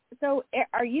 Okay, so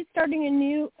are you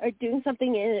starting doing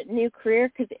something in a new career?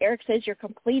 Because Eric says you're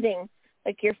completing,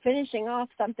 like you're finishing off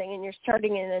something and you're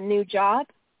starting in a new job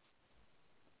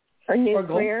or new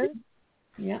career.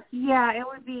 Yeah. Yeah, it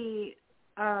would be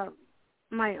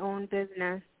my own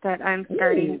business that I'm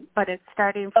starting, but it's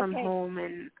starting from home,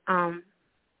 and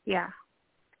yeah.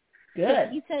 Good. So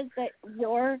he says that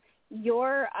your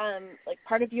like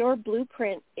part of your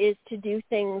blueprint is to do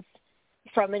things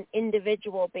from an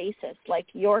individual basis, like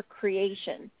your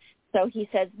creation. So he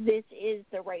says this is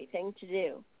the right thing to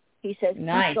do. He says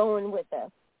keep going with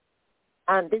this.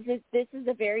 This is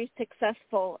a very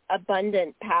successful,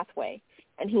 abundant pathway.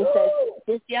 And he says,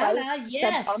 despite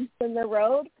the bumps in the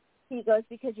road, he goes,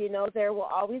 because there will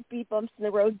always be bumps in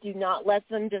the road. Do not let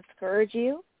them discourage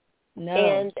you. No.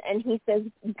 And he says,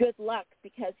 good luck,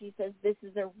 because he says this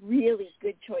is a really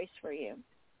good choice for you.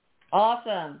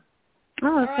 Awesome.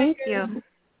 Oh, thank you.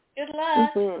 Good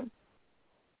luck. Mm-hmm.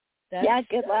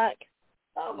 Good luck.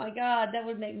 Oh, my God. That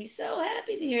would make me so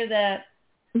happy to hear that.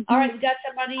 Mm-hmm. All right. We got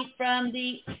somebody from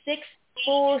the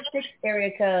 646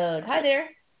 area code. Hi there.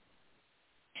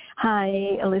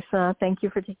 Hi, Alyssa. Thank you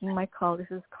for taking my call.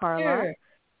 This is Carla. Sure.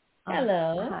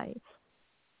 Hello. Hi.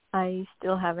 I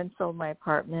still haven't sold my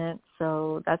apartment,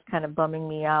 so that's kind of bumming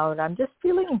me out. I'm just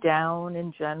feeling down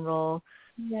in general.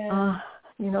 Yeah.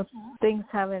 Things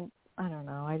haven't, I don't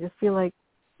know. I just feel like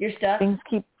you're stuck. Things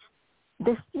keep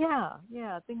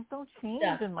things don't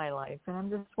change in my life, and I'm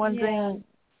just wondering,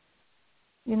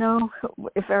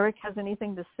 if Eric has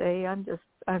anything to say. I'm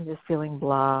just feeling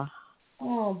blah.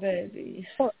 Oh, baby.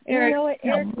 Well, Eric, you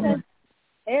know what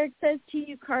Eric says to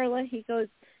you, Carla? He goes,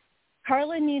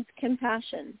 Carla needs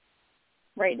compassion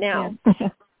right now,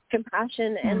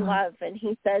 compassion and love. And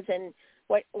he says, and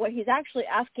what he's actually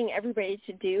asking everybody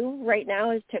to do right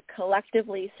now is to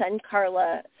collectively send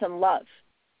Carla some love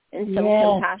and some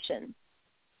compassion.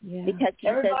 Yeah. Because he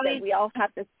says that we all have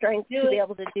the strength to be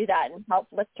able to do that and help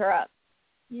lift her up.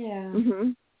 Yeah. Mm-hmm.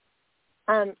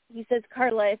 He says,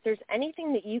 Carla, if there's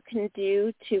anything that you can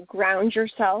do to ground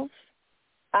yourself,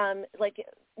 like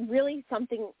really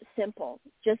something simple,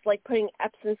 just like putting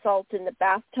Epsom salt in the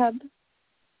bathtub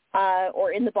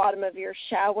or in the bottom of your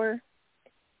shower,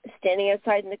 standing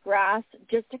outside in the grass,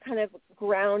 just to kind of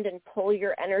ground and pull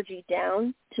your energy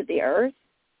down to the earth,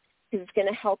 because it's going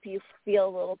to help you feel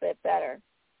a little bit better.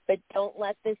 But don't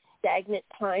let this stagnant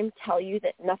time tell you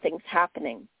that nothing's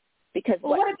happening, because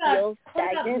what feels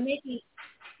stagnant...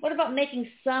 What about making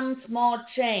some small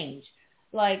change,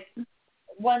 like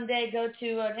one day go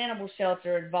to an animal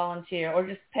shelter and volunteer, or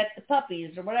just pet the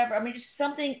puppies or whatever? I mean, just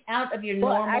something out of your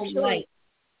normal life.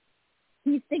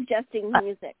 He's suggesting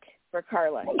music for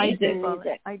Carla. I do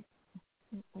music.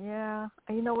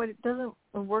 You know what? It doesn't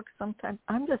work sometimes.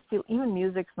 Even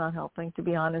music's not helping, to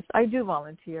be honest. I do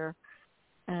volunteer,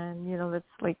 and that's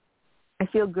like, I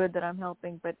feel good that I'm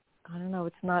helping, but I don't know.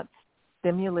 It's not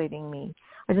stimulating me.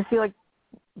 I just feel like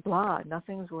blah,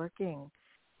 nothing's working.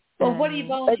 Well, what do you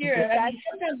volunteer? I mean,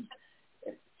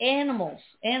 sometimes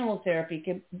animal therapy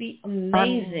can be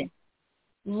amazing.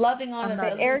 Loving on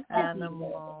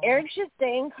Eric's just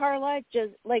saying, Carla,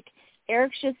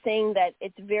 Eric's just saying that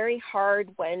it's very hard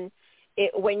when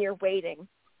you're waiting,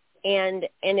 and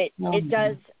it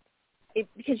does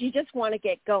because you just want to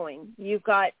get going.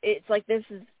 It's like, this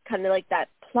is kind of like that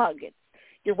plug.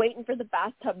 You're waiting for the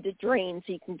bathtub to drain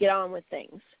so you can get on with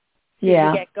things.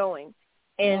 To get going.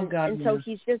 And so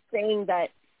he's just saying that,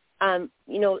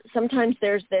 sometimes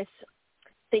there's this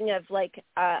thing of like,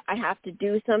 I have to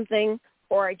do something,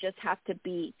 or I just have to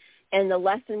be. And the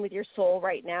lesson with your soul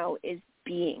right now is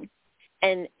being.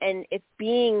 And if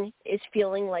being is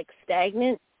feeling like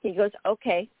stagnant, he goes,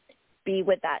 okay, be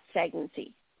with that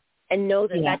stagnancy. And know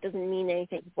that that doesn't mean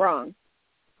anything's wrong,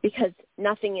 because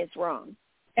nothing is wrong.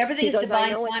 Everything is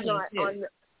divine timing,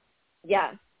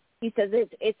 He says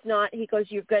it's not. He goes,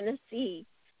 you're going to see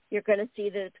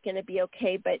that it's going to be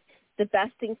okay. But the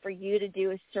best thing for you to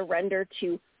do is surrender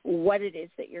to what it is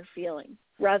that you're feeling,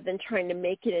 rather than trying to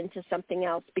make it into something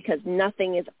else, because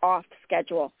nothing is off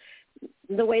schedule.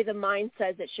 The way the mind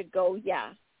says it should go,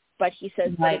 but he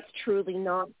says that it's truly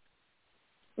not.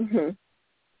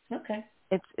 Mm-hmm. Okay.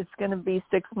 it's going to be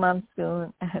 6 months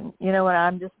soon, and you know what?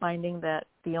 I'm just finding that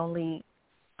the only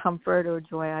comfort or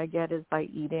joy I get is by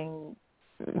eating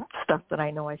stuff that I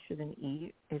know I shouldn't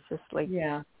eat. It's just like,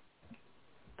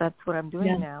 that's what I'm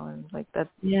doing now, and like that's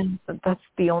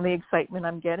the only excitement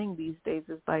I'm getting these days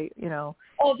is by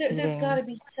there's got to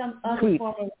be some other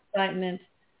form of excitement.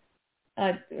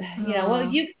 Well,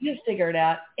 you figure it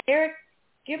out, Eric.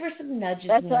 Give her some nudges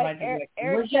in the right direction.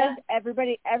 Eric says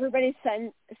everybody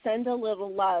send a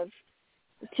little love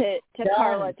to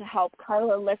Carla to help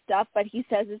Carla lift up, but he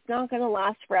says it's not going to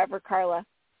last forever, Carla.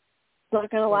 It's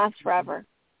not going to last forever.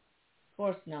 Of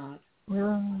course not.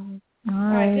 All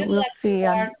right, we'll see.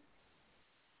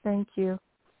 Thank you.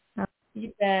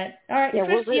 You bet. All right, yeah,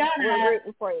 Christiana. We're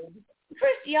rooting for you.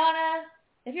 Christiana,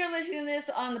 if you're listening to this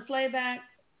on the playback,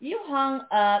 you hung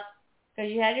up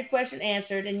because you had your question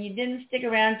answered and you didn't stick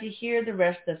around to hear the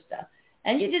rest of the stuff.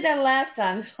 And you did that last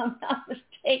time, if I'm not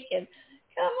mistaken.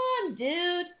 Come on,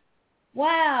 dude.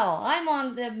 Wow.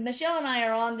 Michelle and I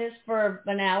are on this for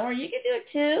an hour. You can do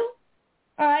it too.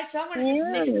 All right, so I'm going to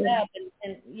mix it up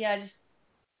and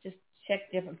just check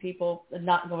different people and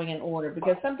not going in order,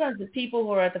 because sometimes the people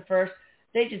who are at the first,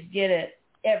 they just get it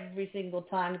every single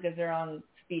time because they're on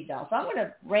speed dial. So I'm going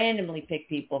to randomly pick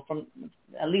people from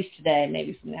at least today,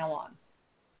 maybe from now on.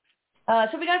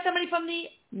 So we got somebody from the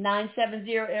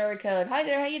 970 area code. Hi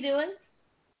there. How you doing?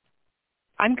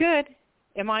 I'm good.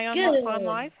 Am I on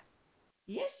live?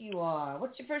 Yes, you are.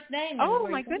 What's your first name? Oh,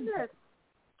 my goodness.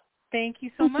 Thank you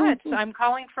so much. I'm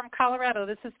calling from Colorado.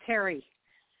 This is Terry.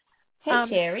 Hey,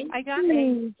 Terry. I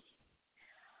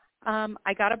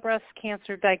got a breast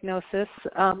cancer diagnosis.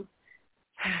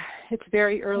 It's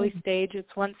very early stage.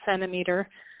 It's 1 centimeter.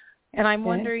 And I'm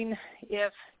wondering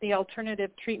if the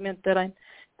alternative treatment that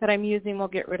I'm using will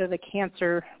get rid of the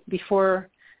cancer before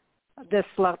this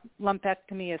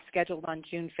lumpectomy is scheduled on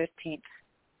June 15th.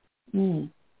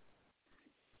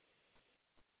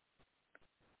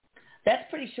 That's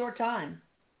pretty short time.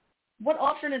 What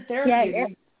alternate therapy are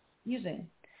you using?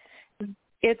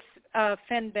 It's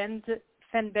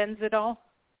fenbenzidol.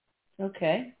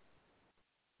 Okay.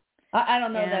 I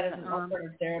don't know that as an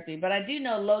alternative therapy, but I do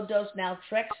know low-dose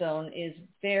naltrexone is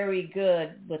very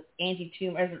good with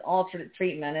anti-tumor as an alternate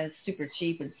treatment, and it's super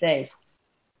cheap and safe.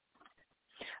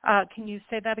 Can you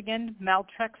say that again?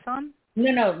 Naltrexone?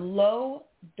 No,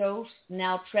 low-dose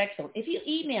naltrexone. If you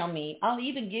email me, I'll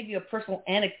even give you a personal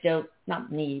anecdote, not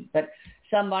me, but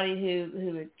somebody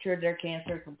who had cured their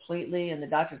cancer completely, and the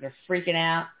doctors are freaking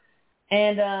out.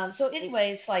 And so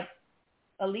anyway, it's like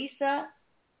Elisa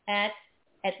at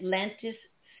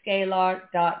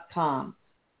AtlantisScalar.com.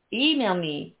 Email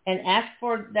me and ask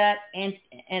for that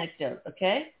anecdote,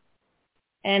 okay?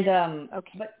 And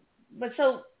okay. But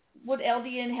so would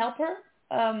LDN help her,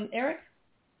 Eric?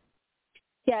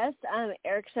 Yes,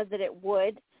 Eric said that it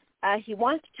would. He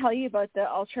wants to tell you about the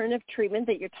alternative treatment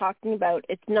that you're talking about.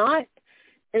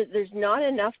 There's not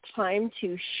enough time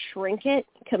to shrink it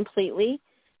completely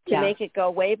to make it go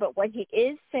away. But what he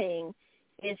is saying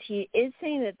is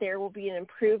that there will be an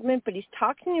improvement, but he's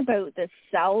talking about the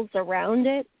cells around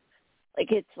it.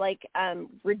 Like it's like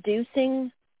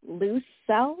reducing loose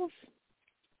cells,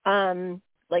 the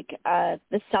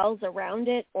cells around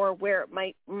it, or where it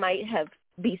might have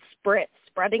be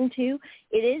spreading to.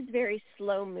 It is very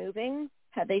slow moving.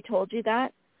 Have they told you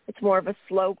that? It's more of a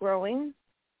slow growing?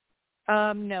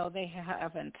 No, they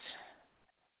haven't.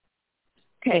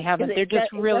 Okay. They haven't. They're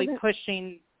just really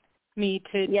pushing me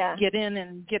to get in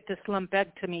and get this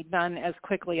lumpectomy done as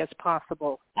quickly as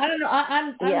possible. I don't know.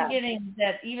 I'm getting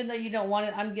that, even though you don't want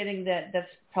it, I'm getting that that's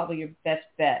probably your best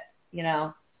bet, you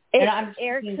know.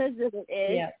 Eric says that it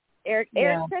is. Yeah. Eric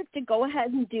says to go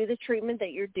ahead and do the treatment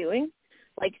that you're doing.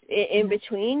 Like in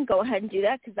between, go ahead and do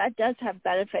that because that does have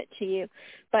benefit to you.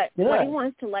 But what he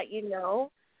wants to let you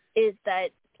know is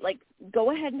that, like,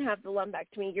 go ahead and have the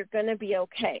lumpectomy. You're going to be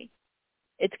okay.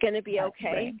 It's going to be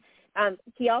okay. Right.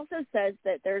 He also says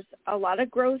that there's a lot of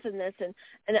growth in this. And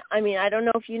I mean, I don't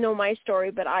know if you know my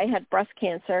story, but I had breast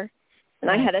cancer,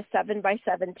 and I had a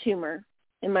 7x7 tumor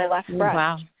in my left breast.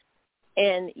 Wow.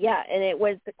 And, and it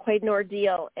was quite an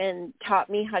ordeal and taught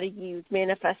me how to use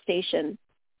manifestation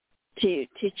to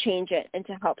change it and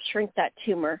to help shrink that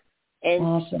tumor. And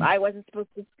awesome. I wasn't supposed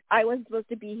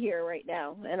to be here right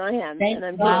now, and I am. Thank and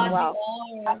I'm God doing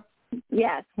well.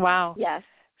 Yes. Wow. Yes.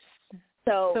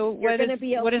 So you're going to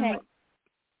be okay.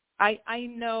 I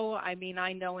know. I mean,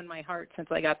 I know in my heart since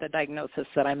I got the diagnosis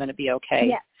that I'm going to be okay.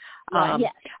 Yes.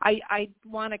 Yes. I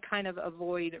want to kind of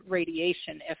avoid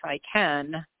radiation if I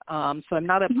can. So I'm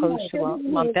not opposed to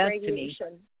lumpectomy.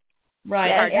 Right.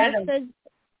 Yeah, Eric says,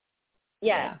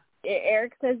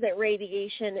 Eric says that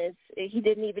radiation is, he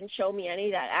didn't even show me any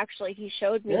of that. Actually, he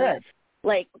showed me, Good.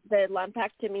 like, the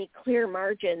lumpectomy, clear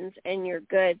margins, and you're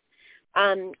good.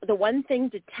 The one thing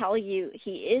to tell you,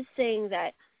 he is saying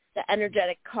that the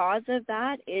energetic cause of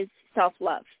that is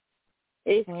self-love.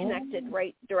 It is connected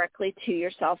right directly to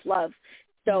your self-love.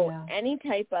 So any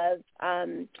type of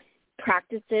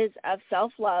practices of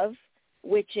self-love,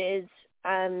 which is,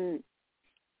 Eric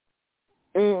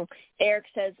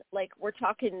says, like, we're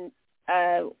talking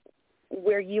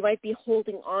where you might be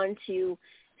holding on to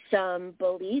some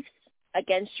beliefs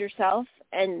against yourself,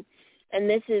 and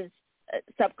this is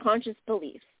subconscious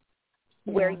beliefs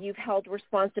where you've held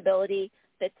responsibility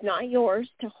that's not yours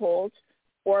to hold,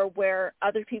 or where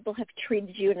other people have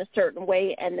treated you in a certain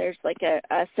way, and there's like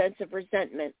a sense of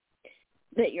resentment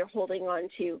that you're holding on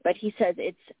to. But he says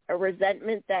it's a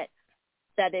resentment that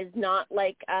is not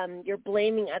like you're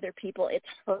blaming other people. It's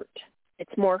hurt.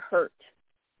 It's more hurt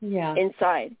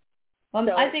inside.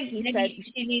 So I think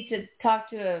she needs to talk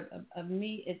to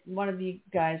one of you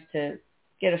guys to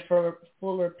get a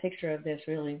fuller picture of this.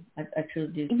 Really, I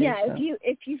truly do think so.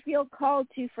 if you feel called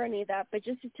to for any of that, but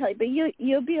just to tell you, but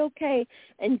you'll be okay.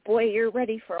 And boy, you're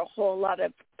ready for a whole lot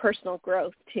of personal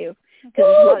growth too, because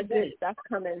there's a lot of good stuff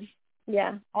coming.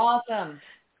 Yeah. Awesome.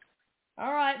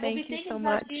 All right. Thank you so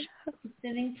much.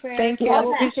 Sending prayers. Thank you.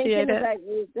 We'll I appreciate be thinking it. about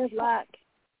you. Good luck.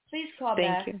 Please call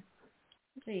back. Thank you.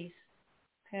 Please.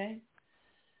 Okay.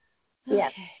 Yeah.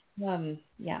 Okay.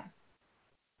 Yeah.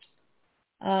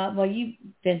 Well, you've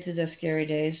been through those scary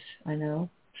days, I know.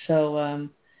 So, all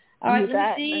right,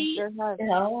 let me see.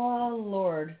 Oh,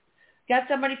 Lord. Got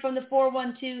somebody from the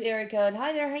 412 area code.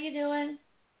 Hi there. How you doing?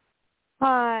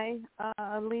 Hi,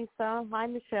 Lisa. Hi,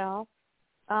 Michelle.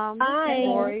 Hi.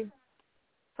 Lori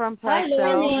from Hi,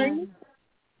 Lori.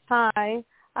 Hi.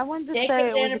 I wanted to say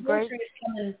it was a great. Anniversary is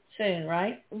coming soon,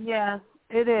 right? Yes,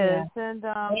 it is. Yeah. And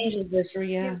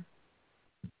anniversary, yeah.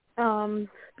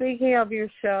 Speaking of your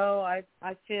show,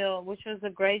 I feel, which was a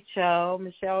great show,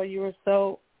 Michelle, you were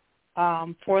so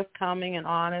forthcoming and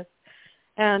honest.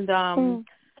 And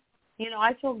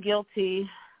I feel guilty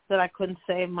that I couldn't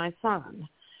save my son.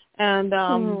 And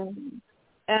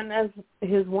and as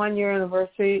his 1 year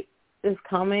anniversary is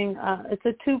coming, it's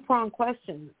a two-pronged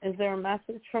question. Is there a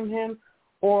message from him,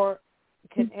 or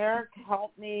can Eric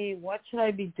help me? What should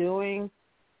I be doing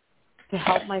to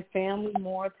help my family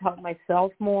more, to help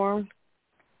myself more?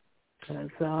 Because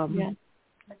it's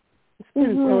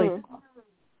been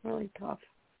really tough.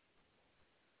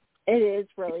 It is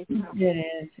really tough. It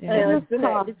is. Yeah.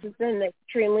 This has been an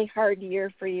extremely hard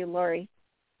year for you, Lori.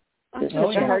 It's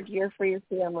such a hard year for your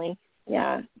family.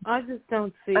 Yeah. I just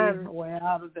don't see a way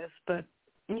out of this, but,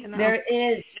 There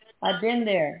is. I've been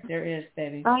there. There is,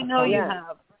 baby. I know you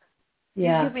have.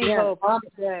 Yeah. You give me hope every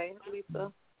day,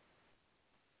 Lisa.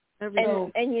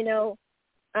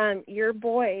 And your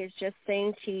boy is just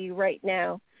saying to you right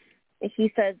now, he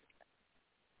says,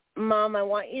 Mom, I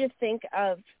want you to think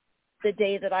of the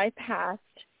day that I passed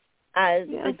as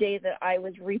the day that I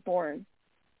was reborn.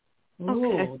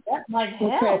 Ooh, that might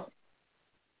help.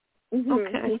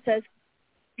 He says,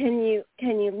 can you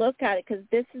look at it? Because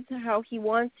this is how he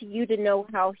wants you to know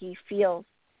how he feels,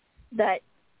 that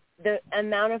the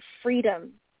amount of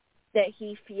freedom that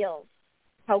he feels,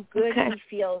 how good he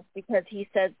feels, because he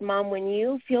says, Mom, when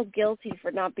you feel guilty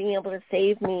for not being able to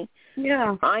save me,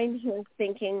 I'm here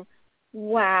thinking,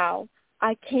 wow,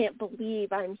 I can't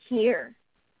believe I'm here.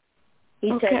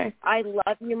 He says, I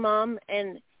love you, Mom,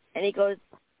 and he goes,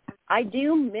 I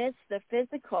do miss the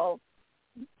physical,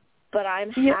 but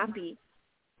I'm happy.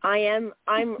 I'm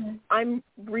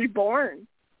reborn.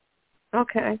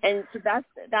 Okay. And so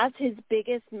that's his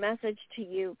biggest message to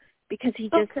you, because he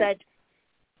just said,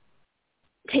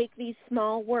 take these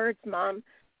small words, Mom,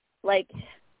 like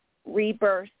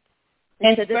rebirth.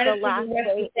 And so spread the it to last the rest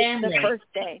day of the family. is the first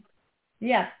day.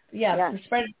 Yeah.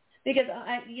 Spread it, because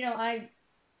I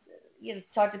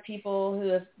talk to people who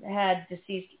have had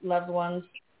deceased loved ones,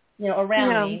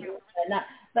 around me,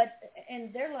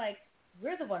 and they're like,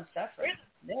 we're the ones suffering.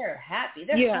 They're happy.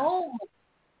 They're home.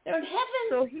 They're in heaven.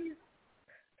 So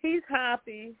he's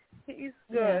happy. He's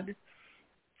good. Yeah.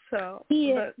 So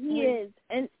he is.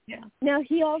 And now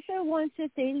he also wants to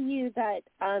say to you that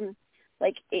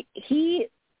he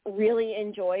really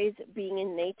enjoys being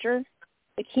in nature.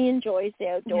 Like, he enjoys the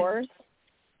outdoors.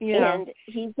 Yeah. And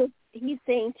he's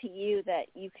saying to you that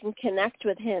you can connect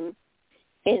with him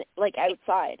in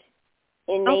outside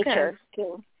in nature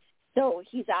too. So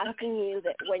he's asking you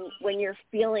that when you're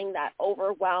feeling that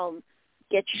overwhelm,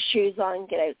 get your shoes on,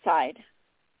 get outside.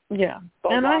 Yeah.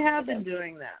 And I have been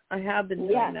doing that. And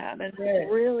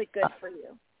it's really good for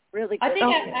you. really good. I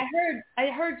think I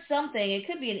heard something. It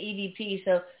could be an EVP,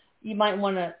 so you might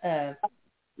want to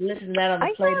listen to that on the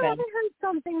playback. I thought I heard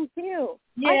something too.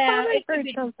 Yeah, I it could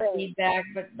be something. feedback,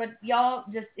 but y'all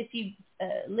just if you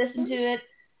listen to it,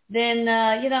 then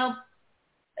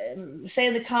say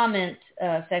in the comment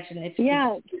section if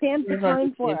stand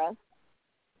behind for us.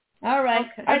 All right.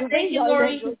 Okay. All right. Thank you,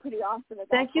 Lori. Pretty awesome.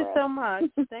 Thank you so much.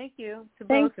 Thank you to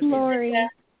Thanks, both of you. Lori.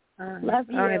 Love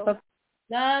you. All right,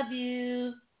 love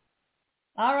you.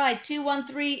 All right.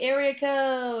 213 area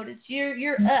code.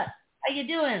 You're up. How you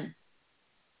doing?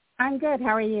 I'm good. How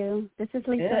are you? This is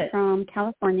Lisa Good. from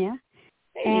California.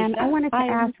 Hey, and Lisa. I wanted to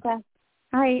ask,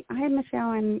 hi,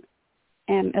 Michelle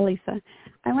and Elisa.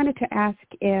 I wanted to ask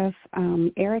if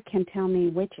Eric can tell me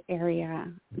which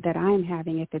area that I'm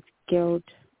having, if it's guilt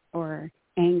or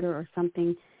anger or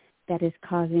something that is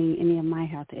causing any of my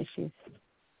health issues.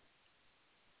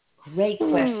 Great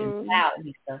question. Wow,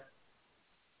 Lisa.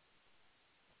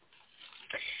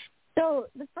 So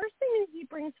the first thing that he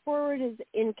brings forward is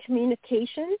in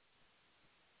communication.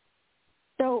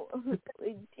 So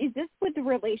is this with the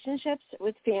relationships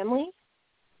with family?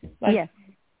 Like, yes.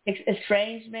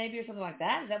 Estranged maybe or something like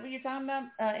that? Is that what you're talking about,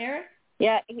 Eric?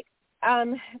 Yeah.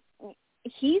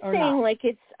 He's or saying not? like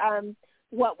it's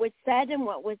what was said and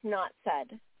what was not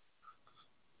said.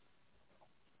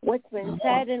 What's been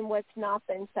said and what's not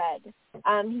been said.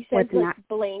 He says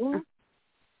blame.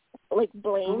 Like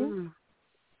blame.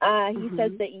 He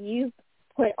says that you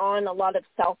put on a lot of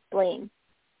self-blame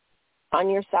on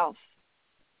yourself.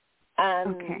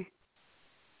 Okay.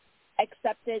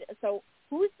 Accepted. So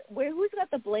who's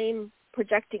got the blame,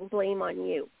 projecting blame on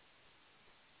you?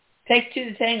 Takes two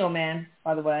to tango, man,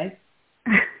 by the way.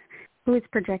 Who is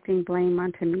projecting blame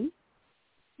onto me?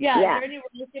 Yeah. Is there any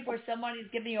relationship where somebody's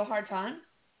giving you a hard time?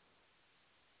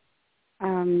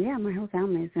 Yeah, my whole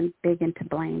family isn't big into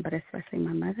blame, but especially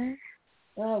my mother.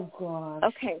 Oh, God.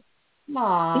 Okay.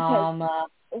 Mama.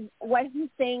 Because what he's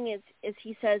saying is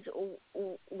he says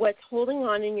what's holding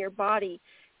on in your body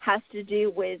has to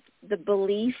do with the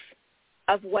belief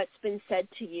of what's been said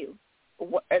to you,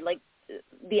 or like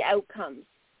the outcomes.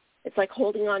 It's like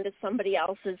holding on to somebody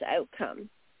else's outcome,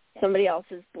 somebody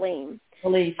else's blame.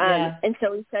 Belief, yeah. And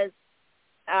so he says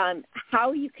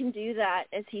how you can do that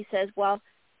is he says, well,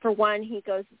 for one, he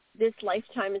goes, this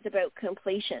lifetime is about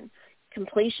completion.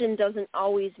 Completion doesn't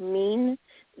always mean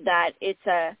that it's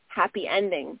a happy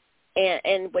ending.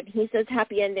 And when he says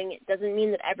happy ending, it doesn't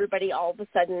mean that everybody all of a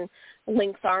sudden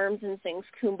links arms and sings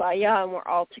Kumbaya and we're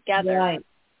all together. Right.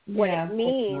 What it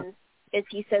means is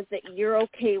he says that you're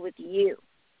okay with you,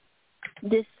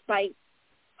 despite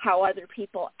how other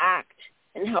people act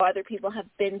and how other people have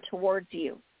been towards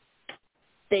you,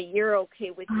 that you're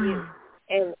okay with you.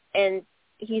 And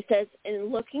he says,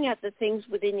 in looking at the things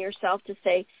within yourself to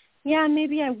say, yeah,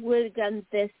 maybe I would have done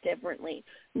this differently.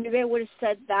 Maybe I would have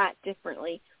said that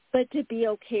differently, but to be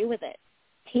okay with it.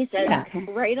 He says,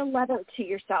 write a letter to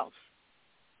yourself.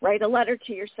 Write a letter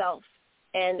to yourself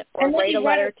and write a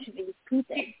letter to these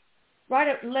people.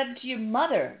 Write a letter to your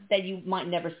mother that you might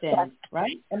never send,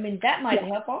 right? I mean, that might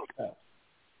help also.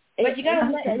 But you got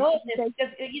to let go of this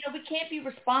because, we can't be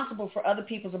responsible for other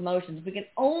people's emotions. We can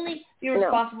only be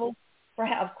responsible for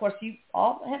how, of course, you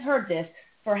all have heard this,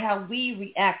 for how we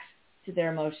react to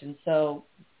their emotions. So,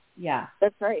 yeah.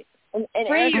 That's right. And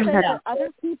Eric says that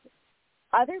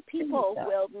other people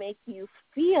will make you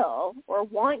feel or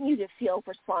want you to feel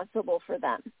responsible for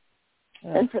them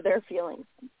and for their feelings.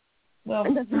 Well,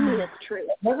 it doesn't mean it's true.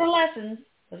 Those are lessons.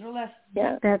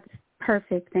 Yeah. That's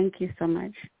perfect. Thank you so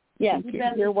much. Yeah,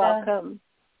 you're welcome.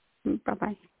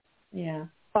 Bye-bye. Yeah.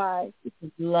 Bye. This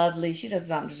is lovely. She does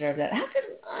not deserve that. How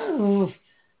could,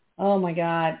 oh my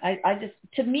God. I just,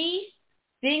 to me,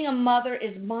 being a mother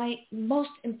is my most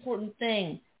important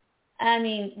thing. I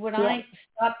mean, when I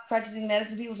stopped practicing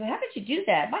medicine, people say, how could you do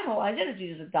that? My whole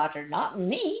identity is a doctor, not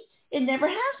me. It never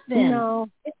has been. No.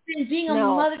 It's been being a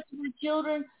mother to my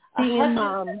children, being a husband,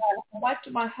 mom. a wife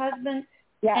to my husband,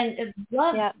 and it's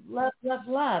love.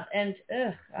 And,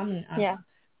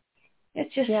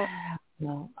 it's just,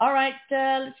 no. All right,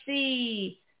 let's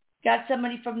see. Got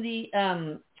somebody from the,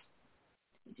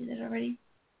 did that already?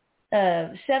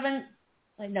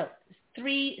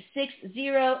 360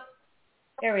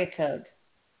 area code.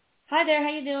 Hi there, how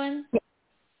you doing?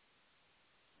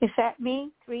 Is that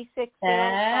me? 360.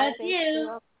 That's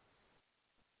you.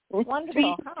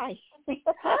 Wonderful. Hi.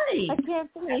 Hi. I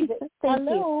can't believe it.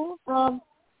 Hello.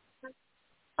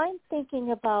 I'm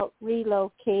thinking about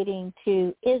relocating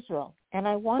to Israel, and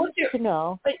I wanted to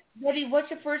know. Wait, Debbie,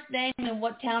 what's your first name and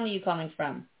what town are you coming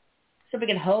from? So we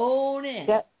can hone in.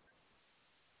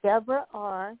 Deborah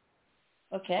R.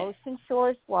 Okay. Ocean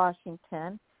Shores,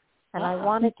 Washington. And I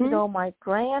wanted to know my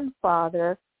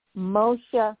grandfather,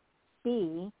 Moshe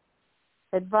B.,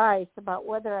 advice about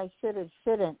whether I should or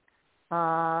shouldn't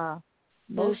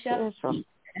move to Israel.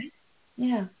 Okay.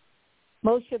 Yeah.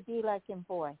 Moshe B. like in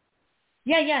boy.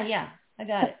 Yeah. I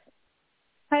got it.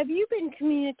 Have you been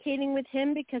communicating with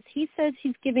him? Because he says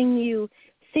he's giving you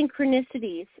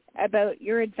synchronicities about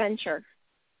your adventure.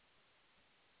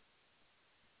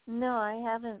 No, I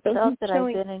haven't felt that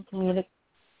I've been in communication.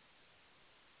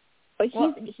 But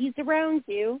he's around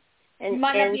you, and you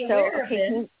might not be aware of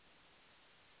it.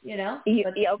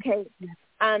 Okay.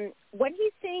 What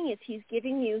he's saying is he's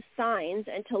giving you signs,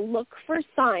 and to look for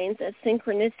signs as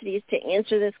synchronicities to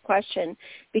answer this question,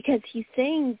 because he's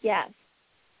saying yes.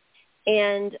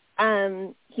 And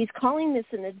he's calling this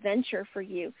an adventure for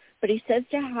you, but he says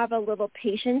to have a little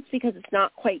patience because it's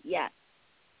not quite yet.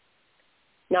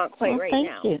 Not quite right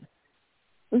now. Thank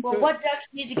you. Well, what ducks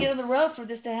need to get on the road for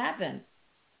this to happen?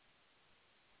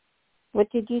 What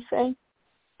did you say?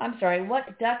 I'm sorry.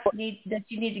 What ducks that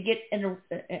you need to get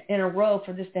in a row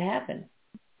for this to happen?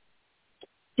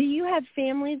 Do you have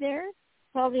family there?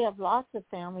 Probably have lots of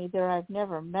family there I've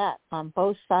never met on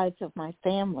both sides of my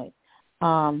family.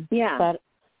 But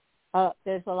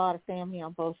there's a lot of family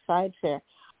on both sides there.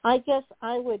 I guess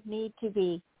I would need to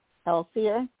be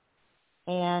healthier,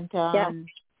 and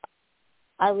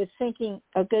I was thinking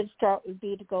a good start would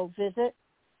be to go visit,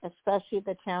 especially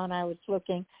the town I was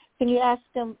looking. Can you ask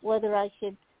them whether I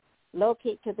should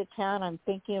locate to the town I'm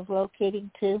thinking of locating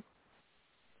to?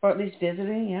 Or at least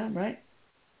visiting, yeah, right?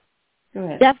 Go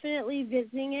ahead. Definitely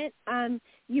visiting it.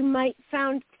 You might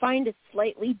find a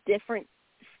slightly different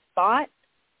spot,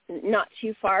 not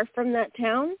too far from that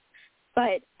town,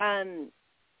 but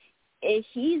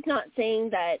he's not saying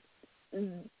that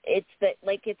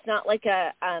it's not like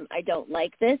a I don't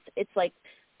like this. It's like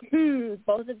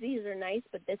both of these are nice,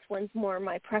 but this one's more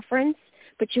my preference.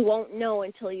 But you won't know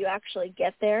until you actually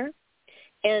get there,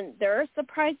 and there are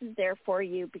surprises there for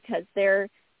you because there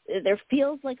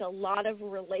feels like a lot of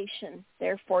relation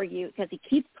there for you because he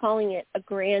keeps calling it a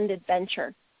grand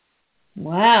adventure.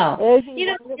 Wow.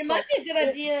 It might be a good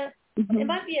idea. It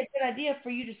might be a good idea for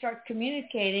you to start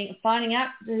communicating, finding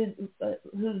out who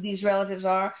these relatives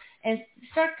are, and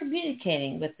start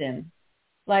communicating with them,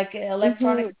 like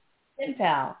electronic pen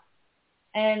pal,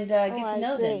 and get to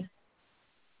know them.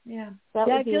 Yeah.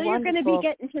 I feel you're going to be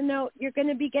getting to know. You're going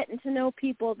to be getting to know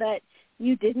people that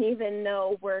you didn't even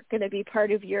know were going to be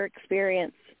part of your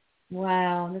experience.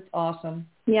 Wow, that's awesome.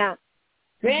 Yeah.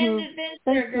 Grand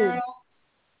adventure, girl.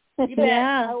 You bet.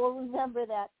 Yeah, I will remember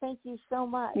that. Thank you so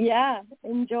much. Yeah,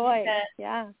 enjoy.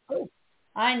 Yeah. Oh,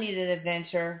 I need an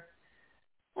adventure.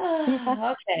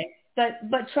 Okay,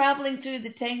 but traveling through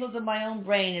the tangles of my own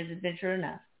brain is adventure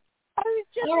enough. I was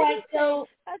just that's what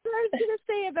I was going to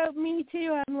say about me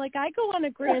too. I'm like, I go on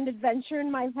a grand adventure in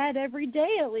my head every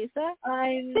day, Elisa.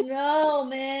 I know,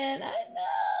 man. I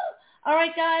know. All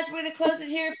right, guys, we're going to close it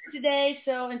here for today.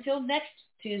 So until next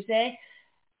Tuesday,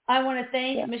 I want to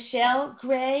thank Michelle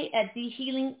Gray at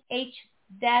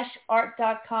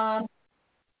thehealing-art.com.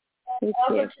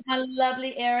 Also to my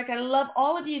lovely Eric. I love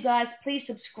all of you guys. Please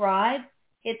subscribe.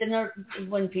 Hit the note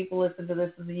when people listen to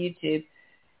this on the YouTube.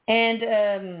 And,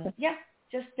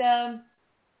 just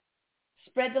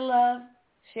spread the love.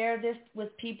 Share this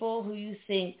with people who you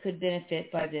think could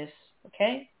benefit by this.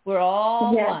 Okay? We're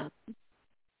all one.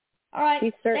 All right.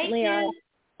 We certainly are.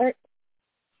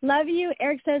 Love you.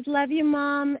 Eric says, love you,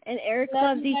 Mom. And Eric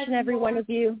loves each and every one of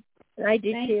you. And I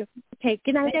do too. Okay.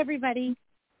 Good night, everybody.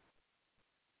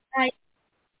 Bye.